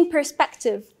 The same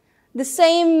perspective, the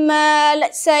same,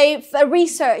 let's say,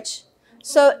 research.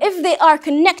 So if they are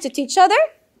connected to each other,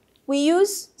 we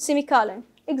use semicolon.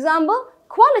 Example,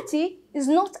 quality is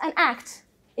not an act,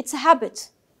 it's a habit.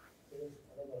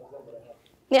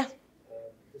 Yeah.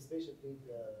 This patient needs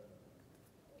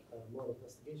more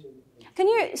investigation. Can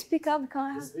you speak up?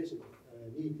 This patient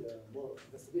needs more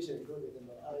investigation, including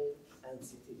MRI and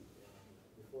CT.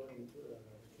 Before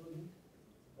including,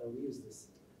 we use this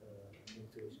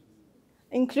intuition.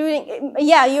 Including,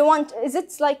 yeah, you want, is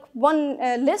it like one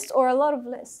list or a lot of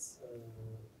lists?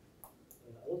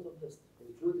 A lot of lists,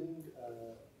 including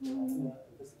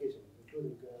investigation,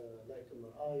 including like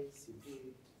MRI, CT,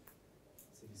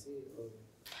 CDC, or...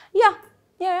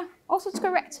 Yeah, also it's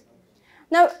correct.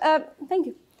 Now, thank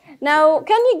you. Now,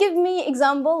 can you give me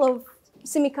example of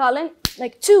semicolon,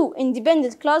 like two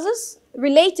independent clauses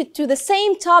related to the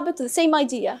same topic, to the same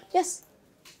idea? Yes?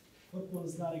 Football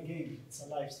is not a game, it's a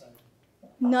lifestyle.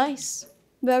 Nice,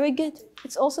 very good.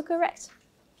 It's also correct.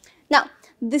 Now,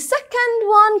 the second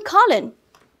one, colon,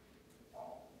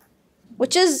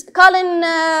 which is colon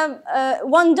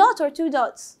one dot or two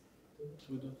dots?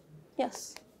 2 dots.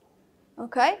 Yes.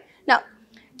 Okay. Now,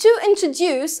 to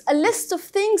introduce a list of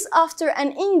things after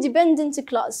an independent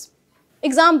clause.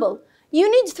 Example, you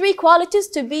need 3 qualities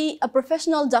to be a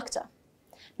professional doctor.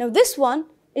 Now, this one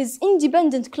is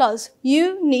independent clause.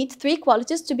 You need 3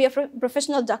 qualities to be a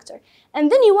professional doctor.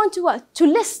 And then you want to what? To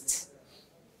list.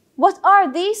 What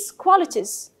are these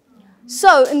qualities?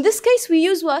 So, in this case, we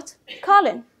use what?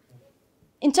 Colon.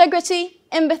 Integrity,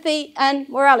 empathy, and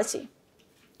morality.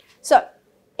 So,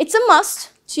 it's a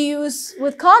must to use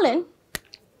with colon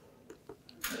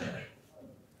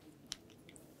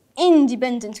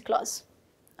independent clause.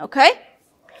 Okay?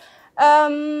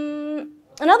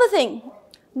 Another thing,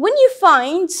 when you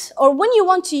find or when you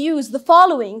want to use the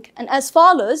following and as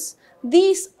follows,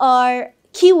 these are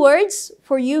keywords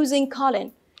for using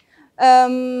colon.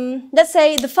 Let's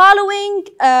say the following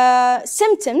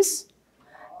symptoms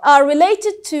are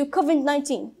related to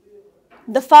COVID-19.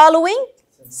 The following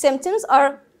symptoms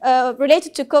are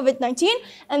related to COVID-19,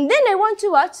 and then I want to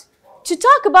what? To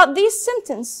talk about these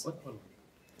symptoms.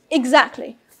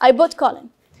 Exactly. I put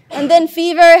colon. And then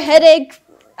fever, headache,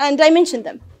 and I mentioned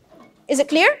them. Is it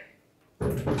clear?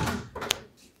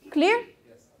 Clear?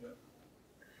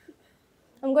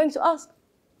 I'm going to ask.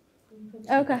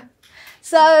 Okay.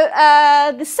 So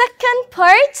the second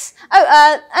part,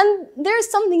 and there's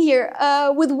something here.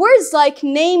 With words like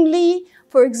namely,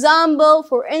 for example,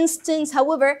 for instance,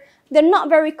 however, they're not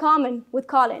very common with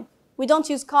colon. We don't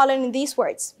use colon in these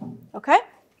words, okay?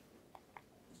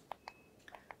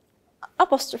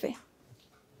 Apostrophe.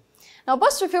 Now,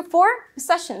 apostrophe for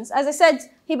possessions. As I said,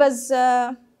 Hiba's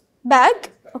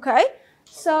bag, okay?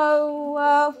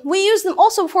 So we use them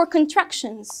also for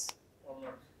contractions.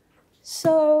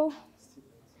 So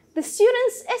the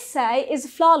student's essay is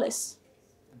flawless.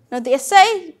 Now, the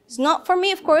essay is not for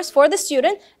me, of course, for the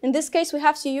student. In this case, we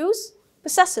have to use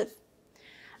possessive.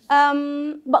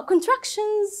 But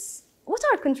contractions, what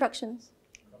are contractions?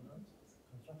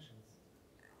 Contractions.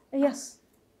 Yes.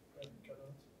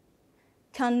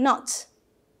 Cannot.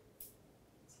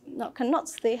 No,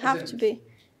 cannot. They have to be.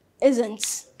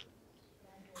 Isn't.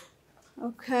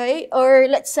 Okay. Or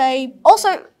let's say,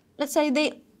 also, let's say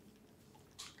they,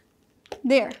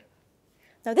 there.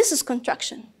 Now this is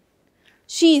contraction.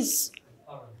 She's,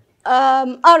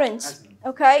 aren't.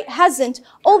 Okay. Hasn't.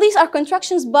 All these are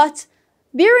contractions, but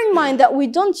bear in mind that we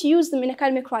don't use them in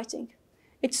academic writing.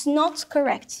 It's not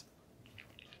correct.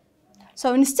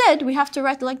 So instead, we have to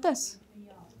write like this.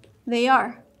 They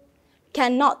are.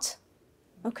 Cannot.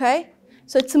 Okay?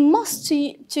 So it's a must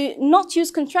to not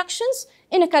use contractions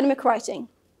in academic writing.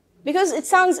 Because it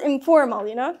sounds informal,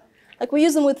 you know? Like we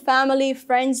use them with family,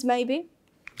 friends, maybe.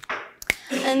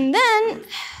 And then,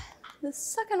 the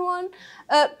second one,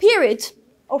 period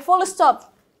or full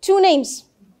stop. Two names.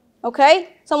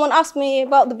 Okay? Someone asked me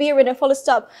about the period and full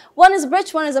stop. One is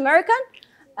British, one is American.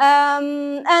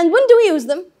 And when do we use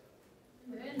them?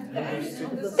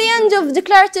 The end of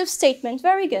declarative statement.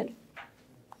 Very good.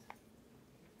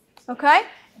 Okay?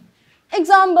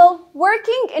 Example,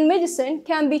 working in medicine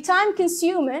can be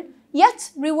time-consuming,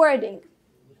 yet rewarding.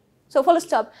 So full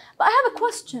stop. But I have a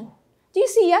question. Do you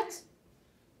see yet?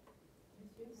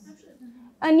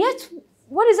 And yet,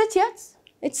 what is it yet?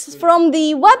 It's from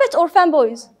the Wabbit or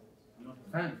Fanboys?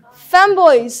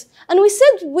 Fanboys. And we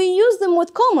said we use them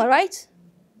with comma, right?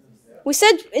 We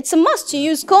said it's a must to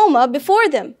use comma before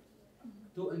them.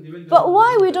 But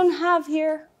why we don't have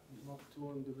here?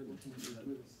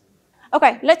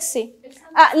 Okay, let's see.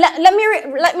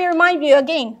 Let me remind you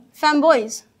again.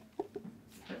 Fanboys.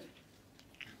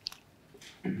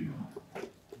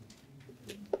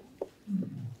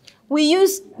 We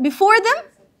use before them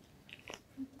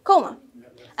comma,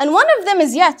 and one of them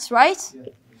is yet, right?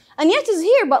 And yet is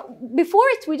here, but before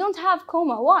it we don't have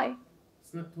comma. Why?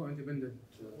 It's not too independent.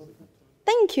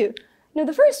 Thank you. Now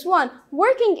the first one,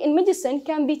 working in medicine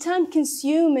can be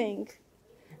time-consuming.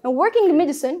 Now working in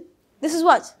medicine, this is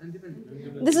what?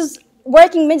 This is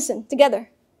working medicine together.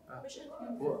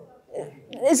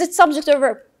 Is it subject or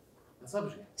verb?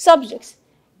 Subject. Subject.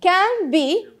 Can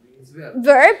be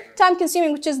verb,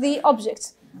 time-consuming, which is the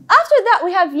object. After that,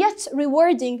 we have yet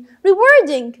rewarding.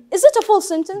 Rewarding, is it a full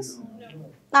sentence?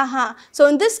 No. So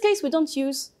in this case, we don't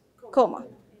use comma.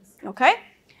 Okay?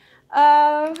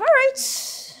 All right.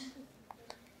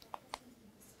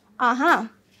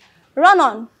 Run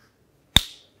on.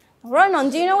 Run on.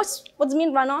 Do you know what does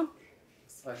mean run on?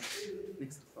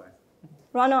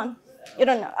 Run on. You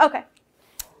don't know. Okay.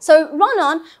 So run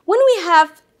on, when we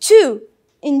have two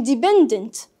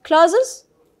independent clauses,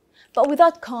 but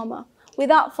without comma,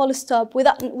 without full stop,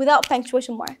 without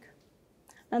punctuation mark.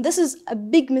 And this is a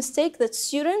big mistake that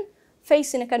students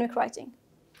face in academic writing.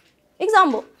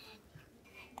 Example.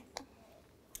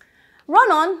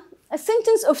 Run on, a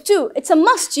sentence of two. It's a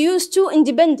must to use two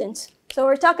independent. So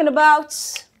we're talking about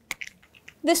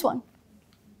this one.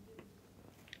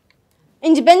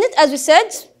 Independent, as we said,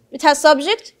 it has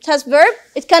subject, it has verb,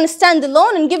 it can stand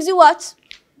alone and gives you what?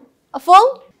 A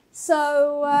full.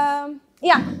 So,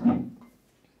 yeah.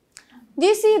 Do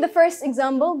you see the first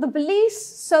example? The police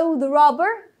saw the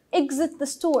robber exit the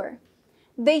store.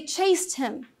 They chased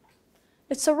him.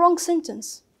 It's a wrong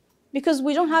sentence because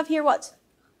we don't have here what?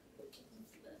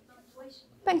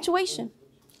 Punctuation.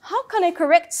 How can I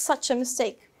correct such a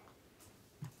mistake?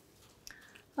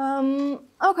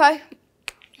 Okay.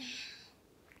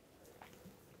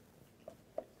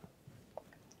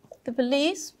 The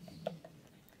police.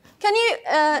 Can you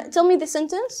tell me the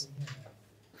sentence?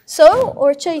 So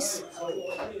or chase?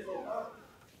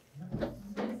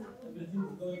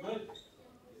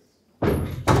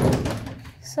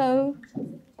 So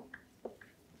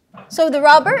the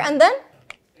robber and then?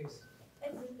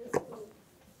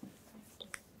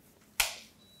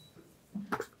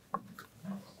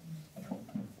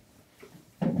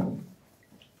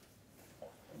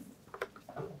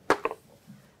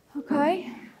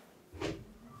 Okay.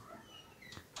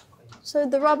 So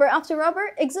the robber, after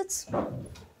robber, exits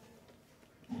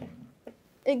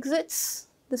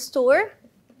the store.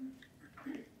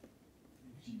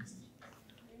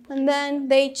 And then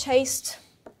they chased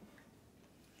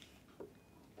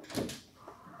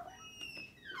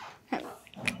him.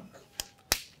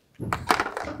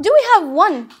 Do we have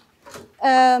one?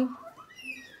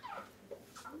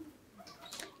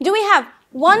 Do we have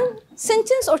one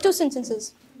sentence or two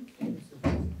sentences?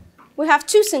 We have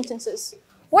two sentences.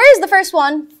 Where is the first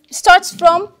one? It starts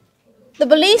from the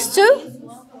police to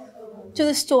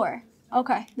the store.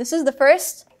 Okay, this is the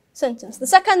first sentence. The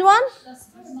second one,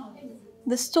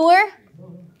 the store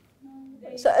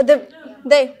So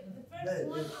they.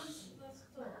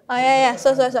 Oh yeah.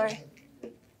 So sorry.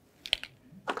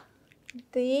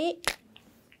 The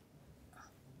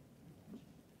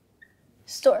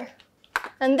store,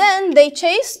 and then they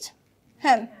chased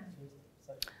him.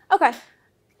 Okay,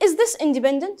 is this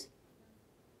independent?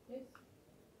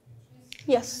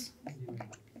 Yes.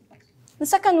 The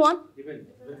second one?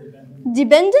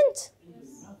 Dependent?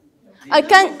 I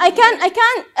can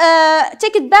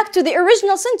take it back to the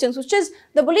original sentence, which is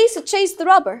the police chased the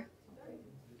robber.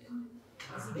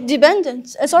 Dependent.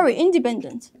 Sorry,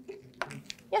 independent.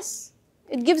 Yes,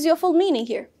 it gives you a full meaning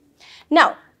here.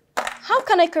 Now, how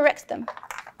can I correct them?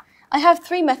 I have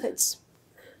three methods.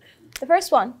 The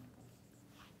first one,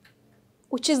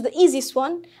 which is the easiest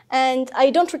one, and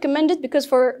I don't recommend it because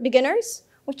for beginners,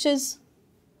 which is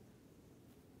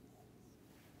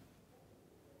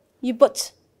you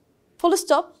put full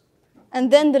stop, and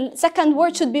then the second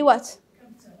word should be what?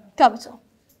 Capital.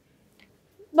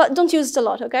 But don't use it a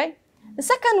lot, okay? The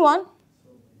second one,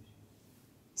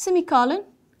 semicolon,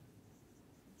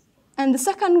 and the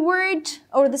second word,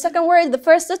 the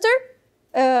first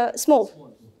letter, small.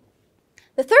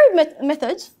 The third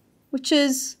method, which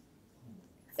is,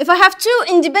 if I have two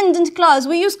independent clauses,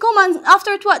 we use comma and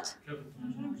after it what?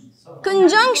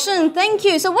 Conjunction, thank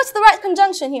you. So what's the right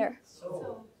conjunction here?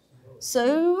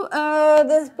 So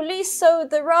the police saw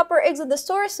the robber exit the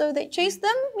store, so they chased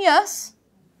them, yes.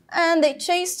 And they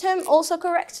chased him, also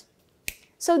correct.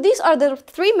 So these are the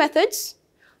three methods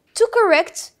to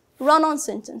correct run-on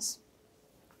sentence.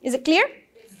 Is it clear?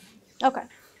 Okay.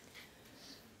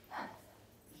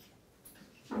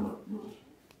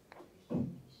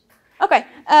 Okay,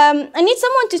 I need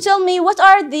someone to tell me what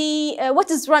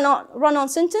is run-on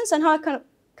sentence and how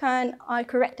can I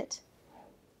correct it?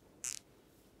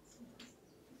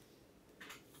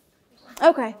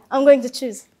 Okay, I'm going to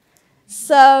choose.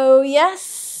 So,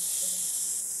 yes.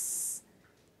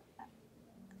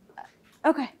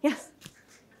 Okay, yes.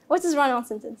 What is run-on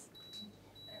sentence?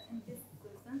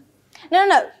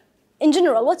 No. In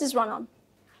general, what is run-on?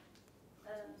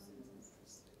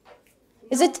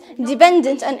 Is it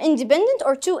dependent and independent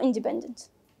or two independent?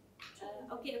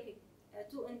 Okay.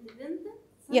 Two independent.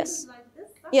 Yes. Like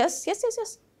this, Yes.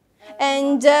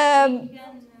 And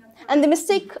the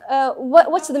mistake.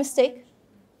 What's the mistake?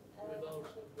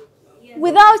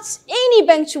 Without any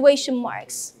punctuation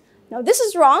marks. Now this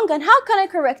is wrong, and how can I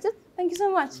correct it? Thank you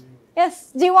so much.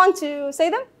 Yes. Do you want to say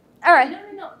them? All right.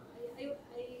 No. I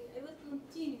will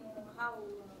continue how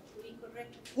we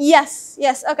correct it. Yes.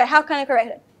 Okay. How can I correct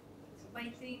it?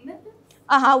 By three methods.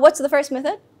 What's the first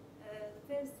method?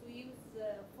 First we use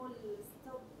full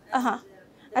stop.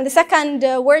 And the second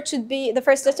word should be the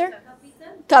first letter?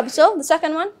 Capital. The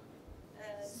second one?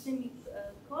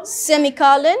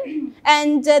 Semicolon.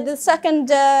 And the second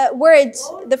word,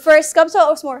 the first capital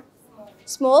or small?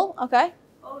 Small, okay.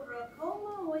 Or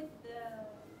comma with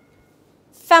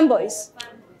Fanboys.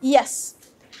 Yes.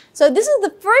 So this is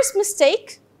the first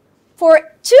mistake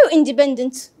for two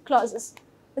independent clauses.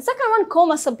 The second one,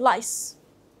 comma supplies.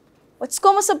 What's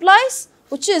comma supplies?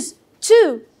 Which is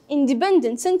two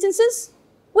independent sentences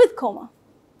with comma.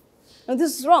 Now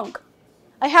this is wrong.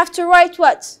 I have to write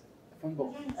what?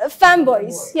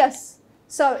 Fanboys, yes.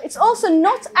 So it's also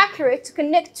not accurate to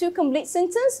connect two complete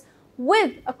sentences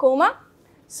with a comma.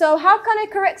 So how can I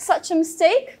correct such a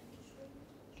mistake?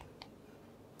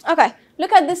 Okay,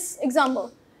 look at this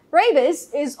example.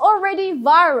 Rabies is already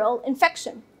viral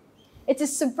infection. It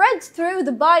is spread through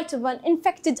the bite of an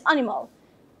infected animal.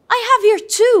 I have here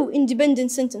two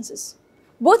independent sentences.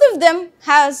 Both of them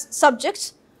has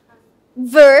subject,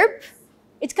 verb,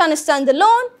 it can stand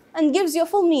alone and gives you a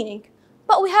full meaning.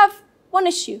 But we have one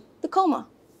issue, the comma.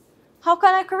 How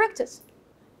can I correct it?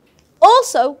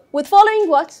 Also, with following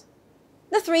what?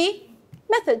 The three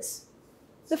methods.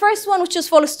 The first one, which is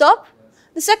full stop.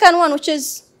 The second one, which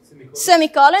is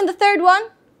semicolon. The third one?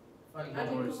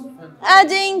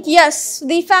 Adding, yes,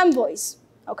 the fanboys.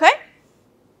 Okay?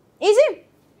 Easy?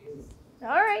 All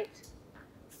right.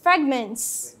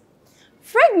 Fragments.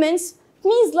 Fragments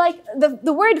means like,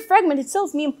 the word fragment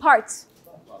itself means parts.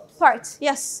 Part,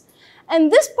 yes. And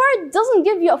this part doesn't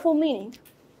give you a full meaning.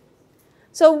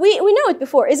 So we know it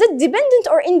before. Is it dependent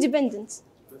or independent?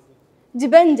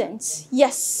 Dependent,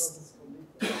 yes.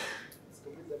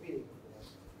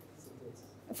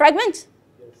 Fragment?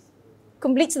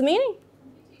 Completes the meaning?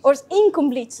 Or is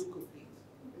incomplete?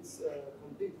 It's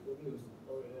complete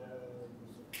or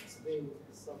explain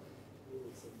something.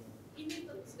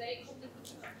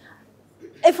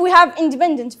 If we have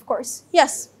independent, of course.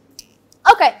 Yes.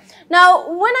 Okay. Now,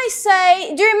 when I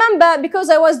say, do you remember because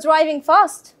I was driving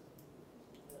fast?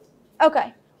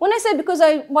 Okay. When I say because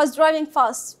I was driving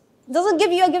fast, does it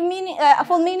give you a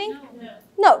full meaning?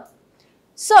 No.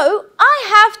 So I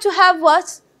have to have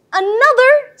what?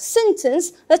 Another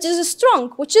sentence that is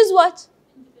strong, which is what?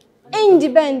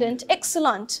 Independent.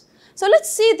 Excellent. So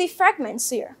let's see the fragments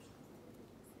here.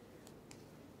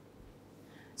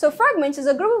 So fragment is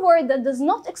a group of words that does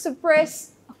not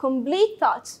express a complete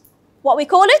thought. What we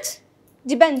call it?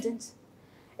 Dependent.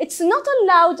 It's not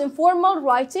allowed in formal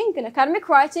writing, in academic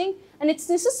writing, and it's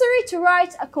necessary to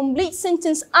write a complete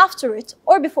sentence after it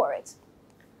or before it.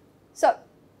 So,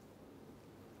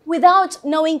 without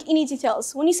knowing any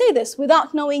details. When you say this,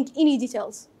 without knowing any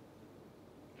details,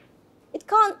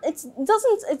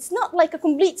 it's not like a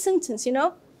complete sentence, you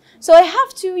know? So I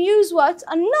have to use what?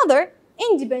 Another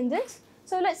independent.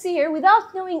 So let's see here,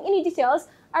 without knowing any details,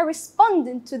 I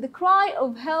responded to the cry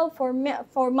of help for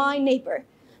my neighbor.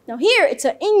 Now here, it's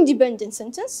an independent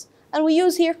sentence, and we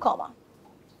use here comma.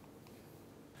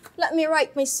 Let me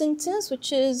write my sentence,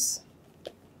 which is,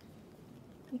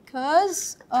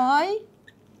 because I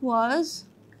was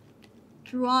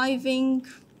driving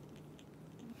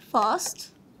fast.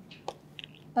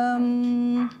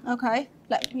 Okay,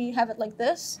 let me have it like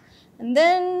this. And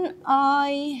then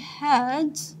I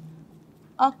had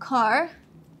a car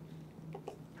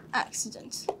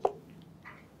accident.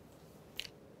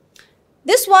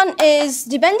 This one is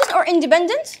dependent or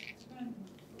independent?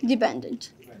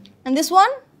 Dependent. And this one?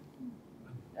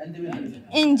 Independent.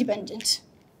 Independent.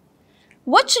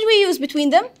 What should we use between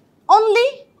them?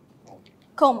 Only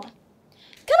comma.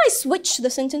 Can I switch the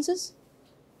sentences?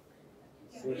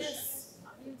 Yes.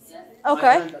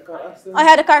 Okay. I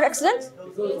had a car accident.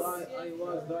 Because I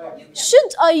was driving.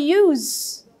 Should I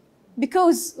use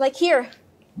because, like here,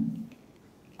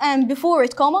 and before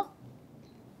it, comma?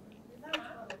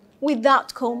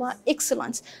 Without comma.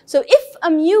 Excellent. So if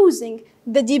I'm using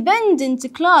the dependent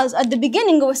clause at the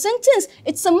beginning of a sentence,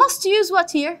 it's a must use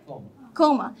what here?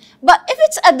 Comma. But if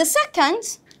it's at the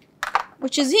second,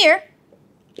 which is here,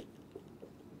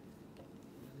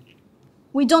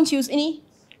 we don't use any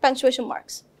punctuation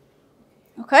marks.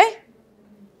 Okay?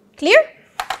 Clear?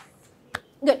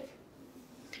 Good.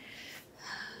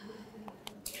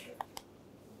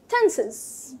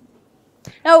 Tenses.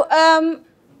 Now,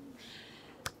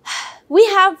 we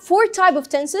have 4 types of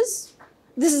tenses.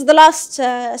 This is the last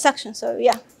section, so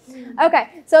yeah.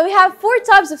 Okay, so we have 4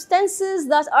 types of tenses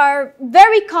that are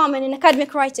very common in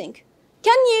academic writing.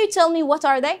 Can you tell me what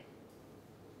are they?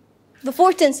 The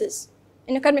 4 tenses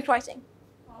in academic writing.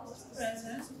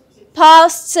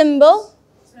 Past simple.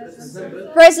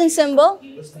 Present simple.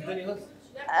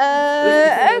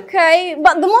 Okay,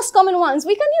 but the most common ones,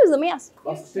 we can use them, yes.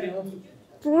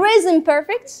 Present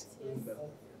perfect.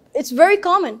 It's very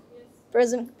common.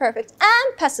 Present perfect.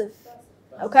 And passive.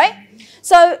 Okay?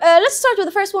 So let's start with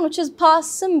the first one, which is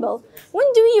past simple. When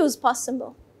do we use past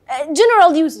simple?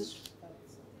 General usage.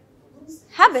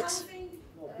 Habit.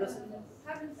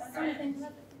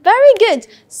 Very good.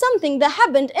 Something that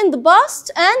happened in the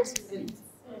past and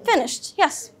finished.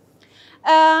 Yes.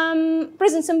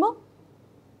 Present simple.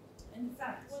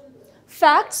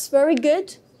 Facts. Very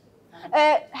good.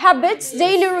 Habits,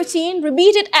 daily routine,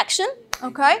 repeated action.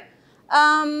 Okay.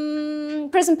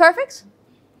 Present perfect.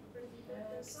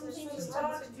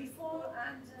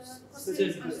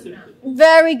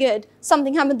 Very good.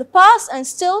 Something happened in the past and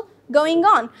still going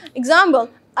on. Example.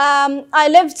 I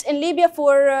lived in Libya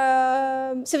for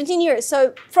 17 years.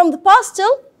 So from the past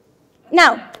till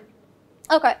now.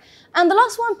 Okay. And the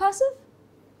last one, passive.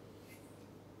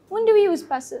 When do we use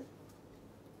passive?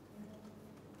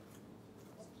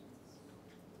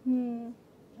 When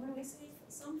we say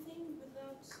something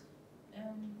without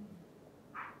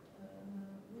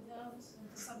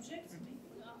the subject.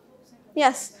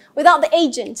 Yes, without the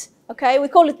agent. Okay, we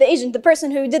call it the agent. The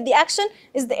person who did the action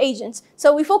is the agent.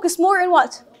 So we focus more on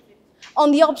what?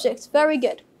 On the object. Very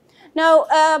good. Now,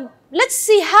 let's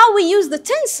see how we use the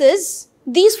tenses,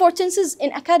 these 4 tenses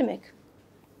in academic.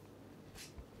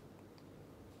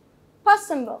 Past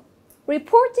simple.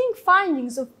 Reporting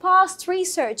findings of past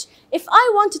research. If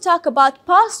I want to talk about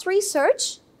past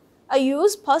research, I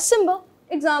use past simple.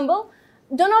 Example,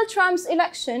 Donald Trump's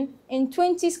election in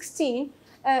 2016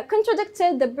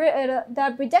 contradicted the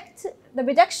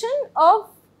prediction of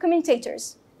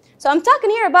commentators. So I'm talking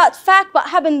here about fact but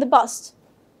happened in the past.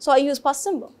 So I use past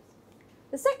simple.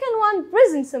 The second one,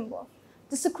 present simple.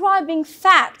 Describing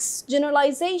facts,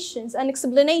 generalizations, and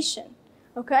explanation.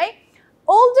 Okay?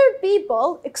 Older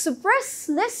people express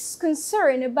less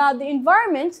concern about the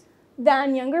environment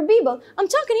than younger people. I'm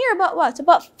talking here about what?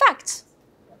 About facts.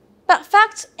 About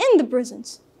facts in the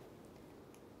present.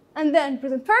 And then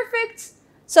present perfect.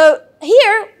 So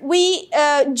here we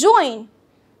join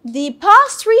the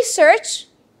past research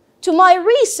to my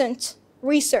recent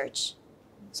research.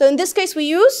 So in this case, we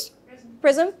use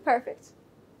PRISM. Perfect.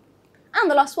 And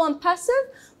the last one, passive,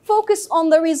 focus on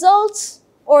the results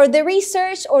or the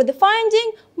research or the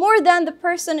finding more than the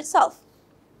person itself.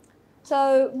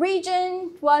 So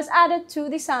region was added to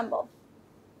the sample.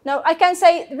 Now, I can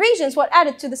say regions were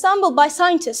added to the sample by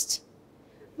scientists,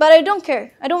 but I don't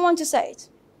care. I don't want to say it.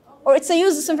 Or it's a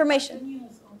useless information.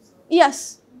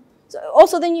 Yes. So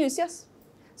also the news, yes.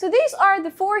 So these are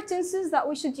the 4 tenses that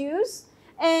we should use.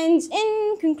 And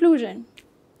in conclusion,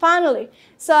 finally,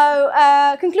 so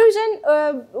conclusion,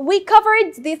 we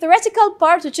covered the theoretical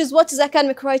part, which is what is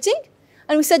academic writing.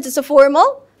 And we said it's a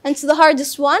formal, and it's the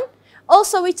hardest one.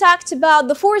 Also, we talked about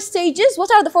the 4 stages.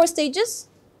 What are the 4 stages?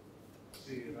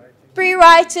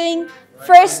 Pre-writing,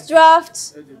 first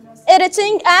draft,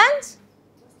 editing, and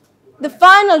the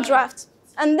final draft.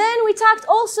 And then we talked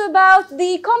also about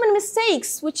the common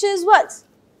mistakes, which is what?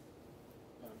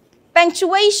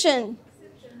 Punctuation,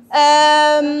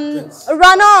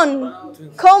 run-on,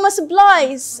 comma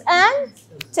supplies, and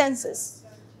tenses.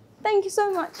 Thank you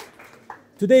so much.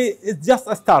 Today is just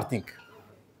a starting.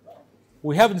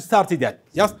 We haven't started yet.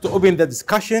 Just to open the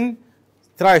discussion,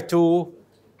 try to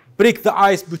break the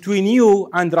ice between you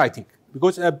and writing,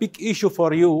 because it's a big issue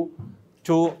for you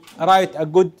to write a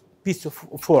good piece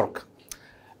of work.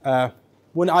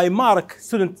 When I mark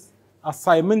students'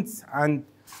 assignments and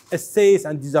essays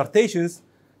and dissertations,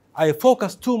 I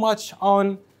focus too much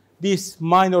on these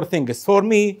minor things. For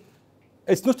me,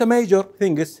 it's not a major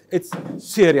thing, it's a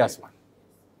serious one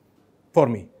for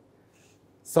me.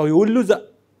 So you will lose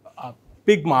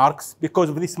big marks because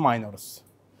of these minors.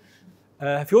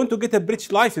 If you want to get a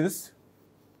British license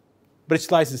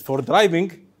for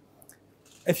driving,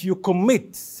 if you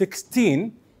commit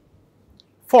 16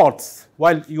 faults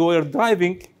while you are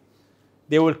driving,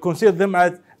 they will consider them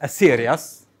as a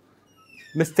serious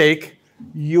mistake.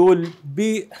 You will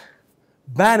be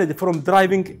banned from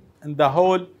driving in the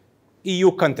whole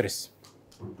EU countries.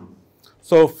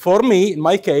 So for me, in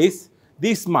my case,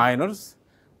 these minors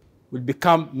will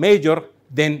become major,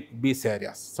 then be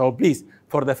serious. So please,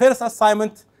 for the first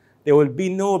assignment, there will be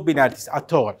no penalties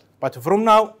at all. But from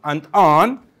now and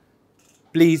on,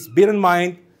 please bear in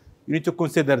mind, you need to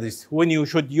consider this. When you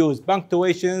should use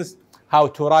punctuations, how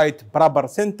to write proper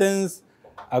sentence,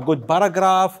 a good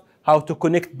paragraph, how to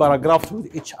connect paragraphs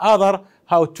with each other,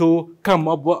 how to come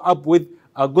up with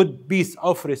a good piece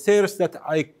of research that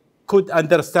I could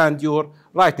understand your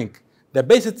writing. The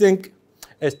basic thing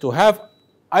is to have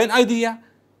an idea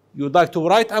you'd like to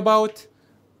write about,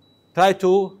 try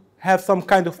to have some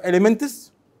kind of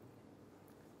elements.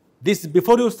 This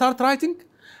before you start writing,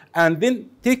 and then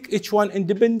take each one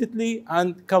independently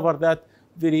and cover that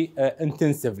very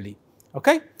intensively.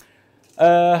 Okay?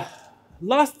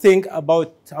 Last thing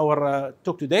about our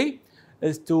talk today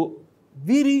is to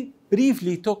very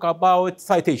briefly talk about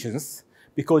citations,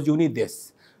 because you need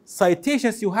this.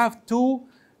 Citations, you have 2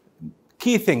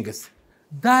 key things: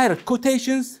 direct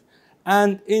quotations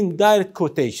and indirect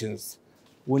quotations.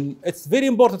 When it's very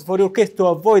important for your case to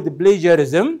avoid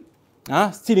plagiarism,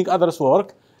 stealing others'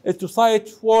 work, is to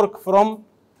cite work from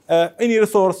any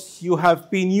resource you have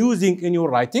been using in your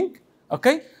writing.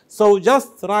 Okay? So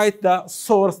just write the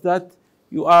source that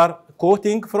you are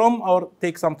quoting from, or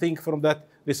take something from that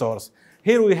resource.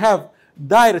 Here we have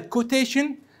direct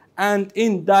quotation and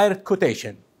indirect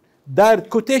quotation. Direct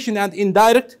quotation and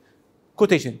indirect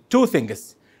quotation, 2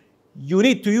 things. You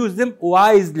need to use them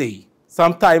wisely.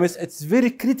 Sometimes it's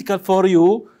very critical for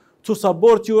you to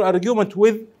support your argument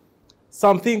with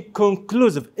something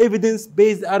conclusive,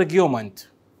 evidence-based argument.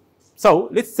 So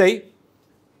let's say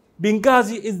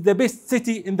Benghazi is the best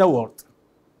city in the world.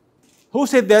 Who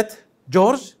said that?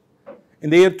 George, in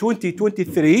the year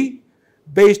 2023,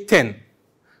 page 10.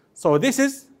 So this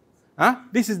is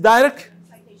direct.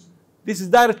 This is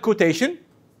direct quotation.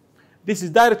 This is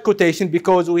direct quotation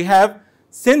because we have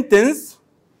sentence.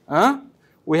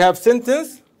 We have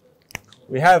sentence.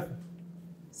 We have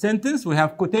sentence. We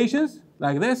have quotations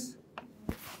like this.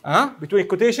 Between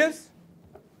quotations.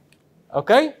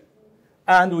 Okay.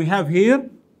 And we have here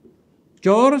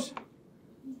George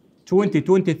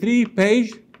 2023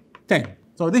 page 10.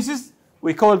 So this is,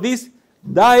 we call this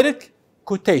direct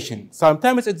quotation.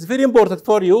 Sometimes it's very important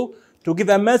for you to give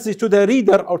a message to the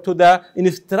reader or to the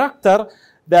instructor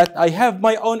that I have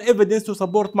my own evidence to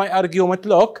support my argument.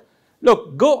 Look,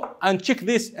 go and check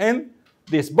this in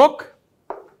this book.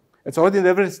 It's already in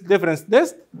the reference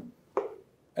list.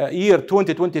 Year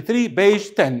 2023,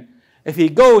 page 10. If you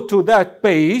go to that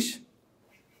page,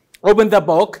 open the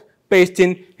book,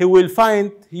 pasting, he will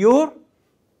find your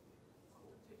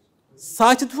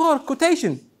cited for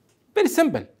quotation. Very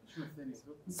simple.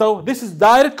 So this is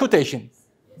direct quotation.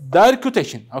 Direct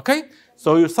quotation, okay?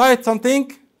 So you cite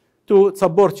something to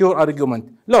support your argument.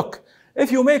 Look,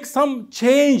 if you make some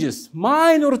changes,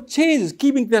 minor changes,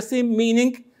 keeping the same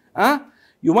meaning,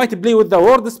 you might play with the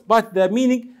words, but the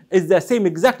meaning is the same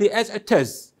exactly as it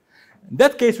is. In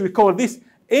that case, we call this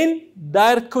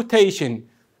indirect quotation.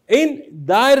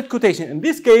 Indirect quotation. In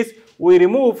this case, we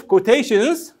remove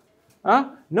quotations.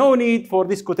 No need for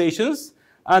these quotations.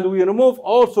 And we remove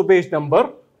also page number.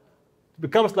 It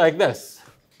becomes like this.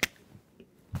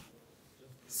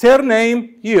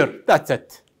 Surname, year. That's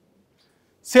it.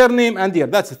 Surname and year.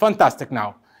 That's it. Fantastic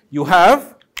now. You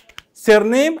have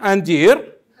surname and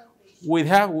year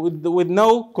with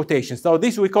no quotations. So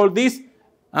this we call this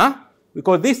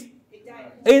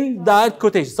indirect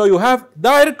quotation. So you have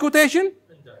direct quotation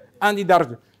and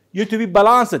indirect. You have to be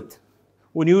balanced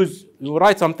when you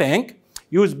write something.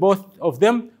 Use both of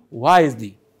them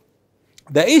wisely.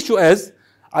 The issue is,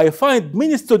 I find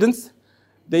many students,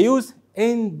 they use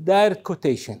indirect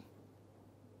quotation.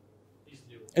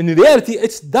 In reality,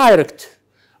 it's direct,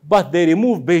 but they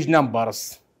remove page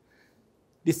numbers.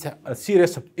 This is a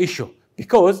serious issue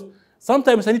because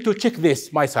sometimes I need to check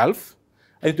this myself.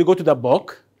 I need to go to the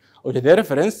book or to the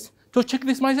reference to check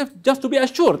this myself just to be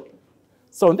assured.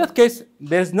 So in that case,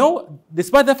 there's no,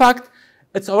 despite the fact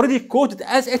it's already quoted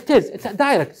as it is, it's a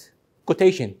direct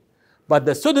quotation. But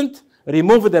the student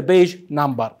removed the page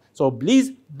number. So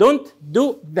please don't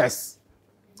do this.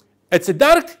 It's a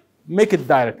direct, make it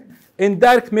direct.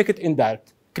 Indirect, make it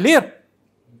indirect. Clear?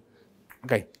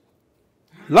 Okay.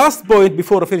 Last point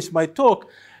before I finish my talk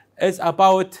is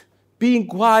about being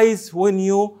wise when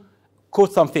you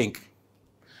quote something.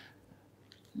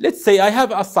 Let's say I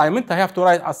have assignment. I have to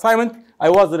write assignment. I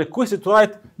was requested to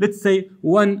write, let's say,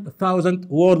 1,000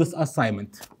 words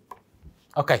assignment.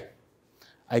 Okay.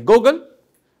 I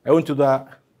went to the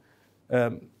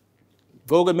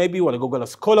Google maybe, or Google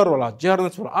Scholar, or a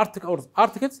journals, or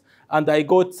articles, and I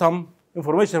got some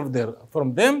information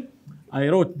from them. I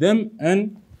wrote them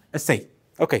an essay.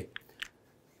 Okay.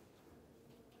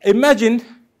 Imagine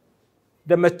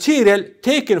the material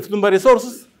taken from the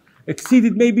resources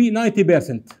exceeded maybe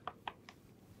 90%.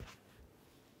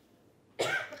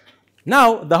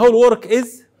 Now the whole work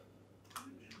is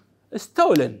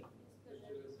stolen.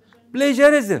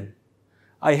 Plagiarism.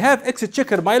 I have Excel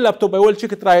checker my laptop. I will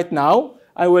check it right now.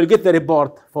 I will get the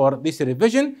report for this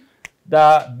revision.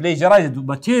 The plagiarized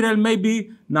material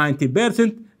maybe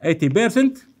 90%,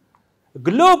 80%.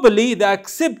 Globally, the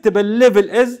acceptable level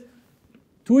is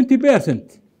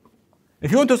 20%.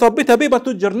 If you want to submit a paper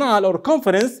to journal or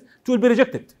conference, it will be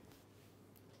rejected.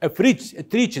 If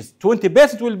it reaches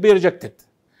 20%, it will be rejected.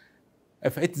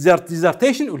 If it's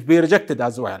dissertation, it will be rejected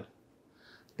as well.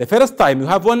 The first time, you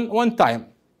have one time,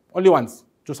 only once,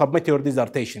 to submit your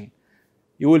dissertation.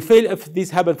 You will fail if this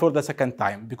happens for the second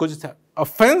time because it's an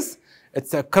offense,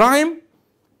 it's a crime.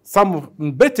 Some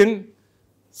in Britain,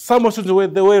 some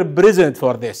students they were imprisoned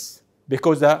for this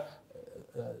because they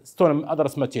stolen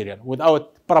others' material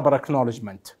without proper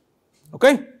acknowledgement.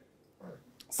 Okay?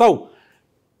 So,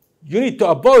 you need to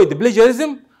avoid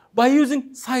plagiarism by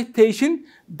using citation,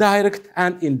 direct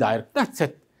and indirect. That's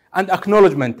it. And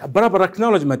acknowledgement, a proper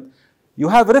acknowledgement. You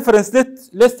have reference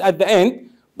list at the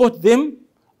end, put them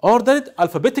ordered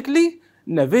alphabetically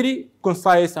in a very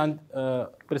concise and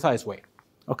precise way.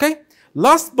 Okay?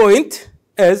 Last point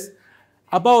is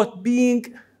about being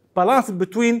balanced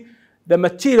between the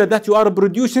material that you are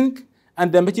producing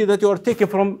and the material that you are taking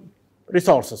from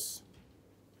resources.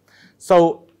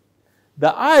 So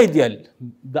the ideal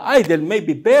may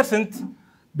be percent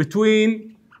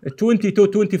between 20 to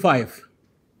 25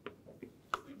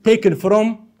 taken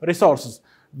from resources.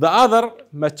 The other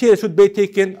material should be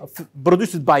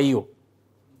produced by you.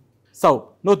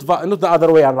 So not the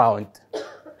other way around.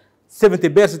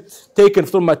 70% taken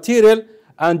from material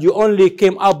and you only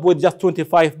came up with just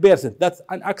 25%. That's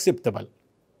unacceptable.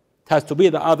 It has to be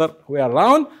the other way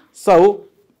around. So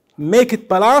make it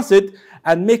balanced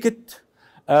and make it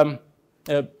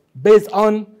based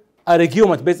on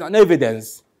argument, based on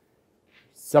evidence.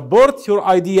 Support your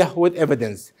idea with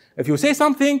evidence. If you say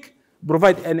something,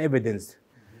 provide an evidence.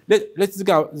 Let's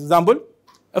go example.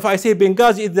 If I say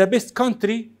Benghazi is the best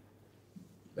country,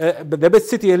 the best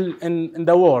city in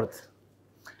the world,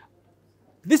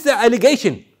 this is an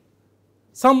allegation.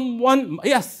 Someone,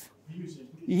 yes,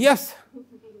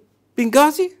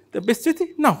 Benghazi, the best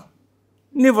city? No,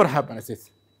 never happens.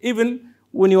 Even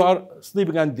when you are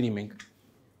sleeping and dreaming.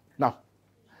 No,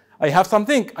 I have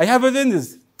something. I have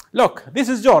evidence. Look, this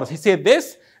is George. He said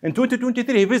this. In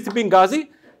 2023, he visited Benghazi.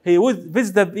 He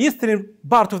visited the eastern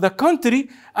part of the country,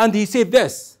 and he said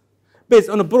this, based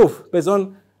on a proof, based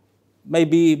on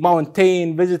maybe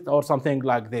mountain visit or something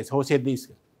like this. Who said this?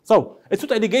 So it's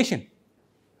not allegation.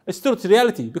 It's not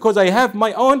reality, because I have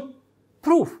my own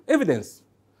proof, evidence.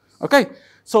 Okay?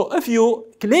 So if you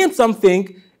claim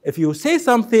something, if you say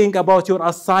something about your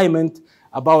assignment,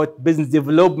 about business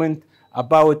development,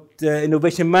 about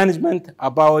innovation management,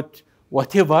 about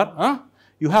whatever,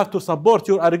 you have to support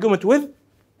your argument with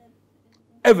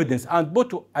evidence, and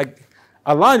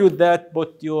align with that,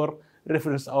 put your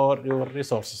reference or your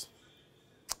resources.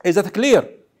 Is that clear?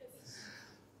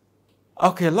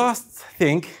 Okay, last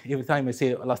thing, every time I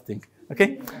say last thing,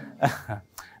 okay?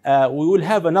 We will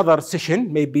have another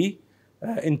session, maybe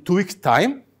in 2 weeks'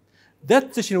 time.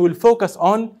 That session will focus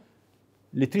on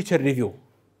literature review,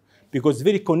 because it's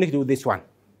very connected with this one,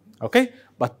 okay?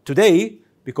 But today,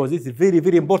 because it's very,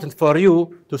 very important for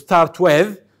you to start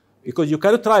with, because you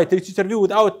cannot write literature review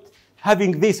without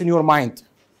having this in your mind,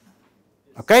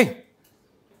 okay?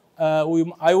 I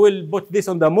will put this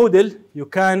on the Moodle. You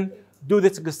can do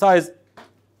this exercise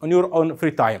on your own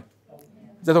free time.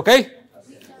 Is that okay?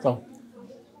 So,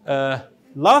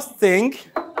 last thing,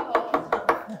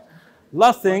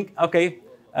 okay,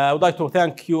 I would like to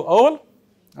thank you all,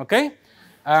 okay?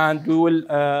 And we will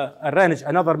arrange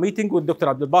another meeting with Dr.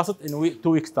 Abdel Basit in 2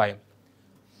 weeks' time.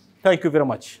 Thank you very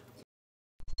much.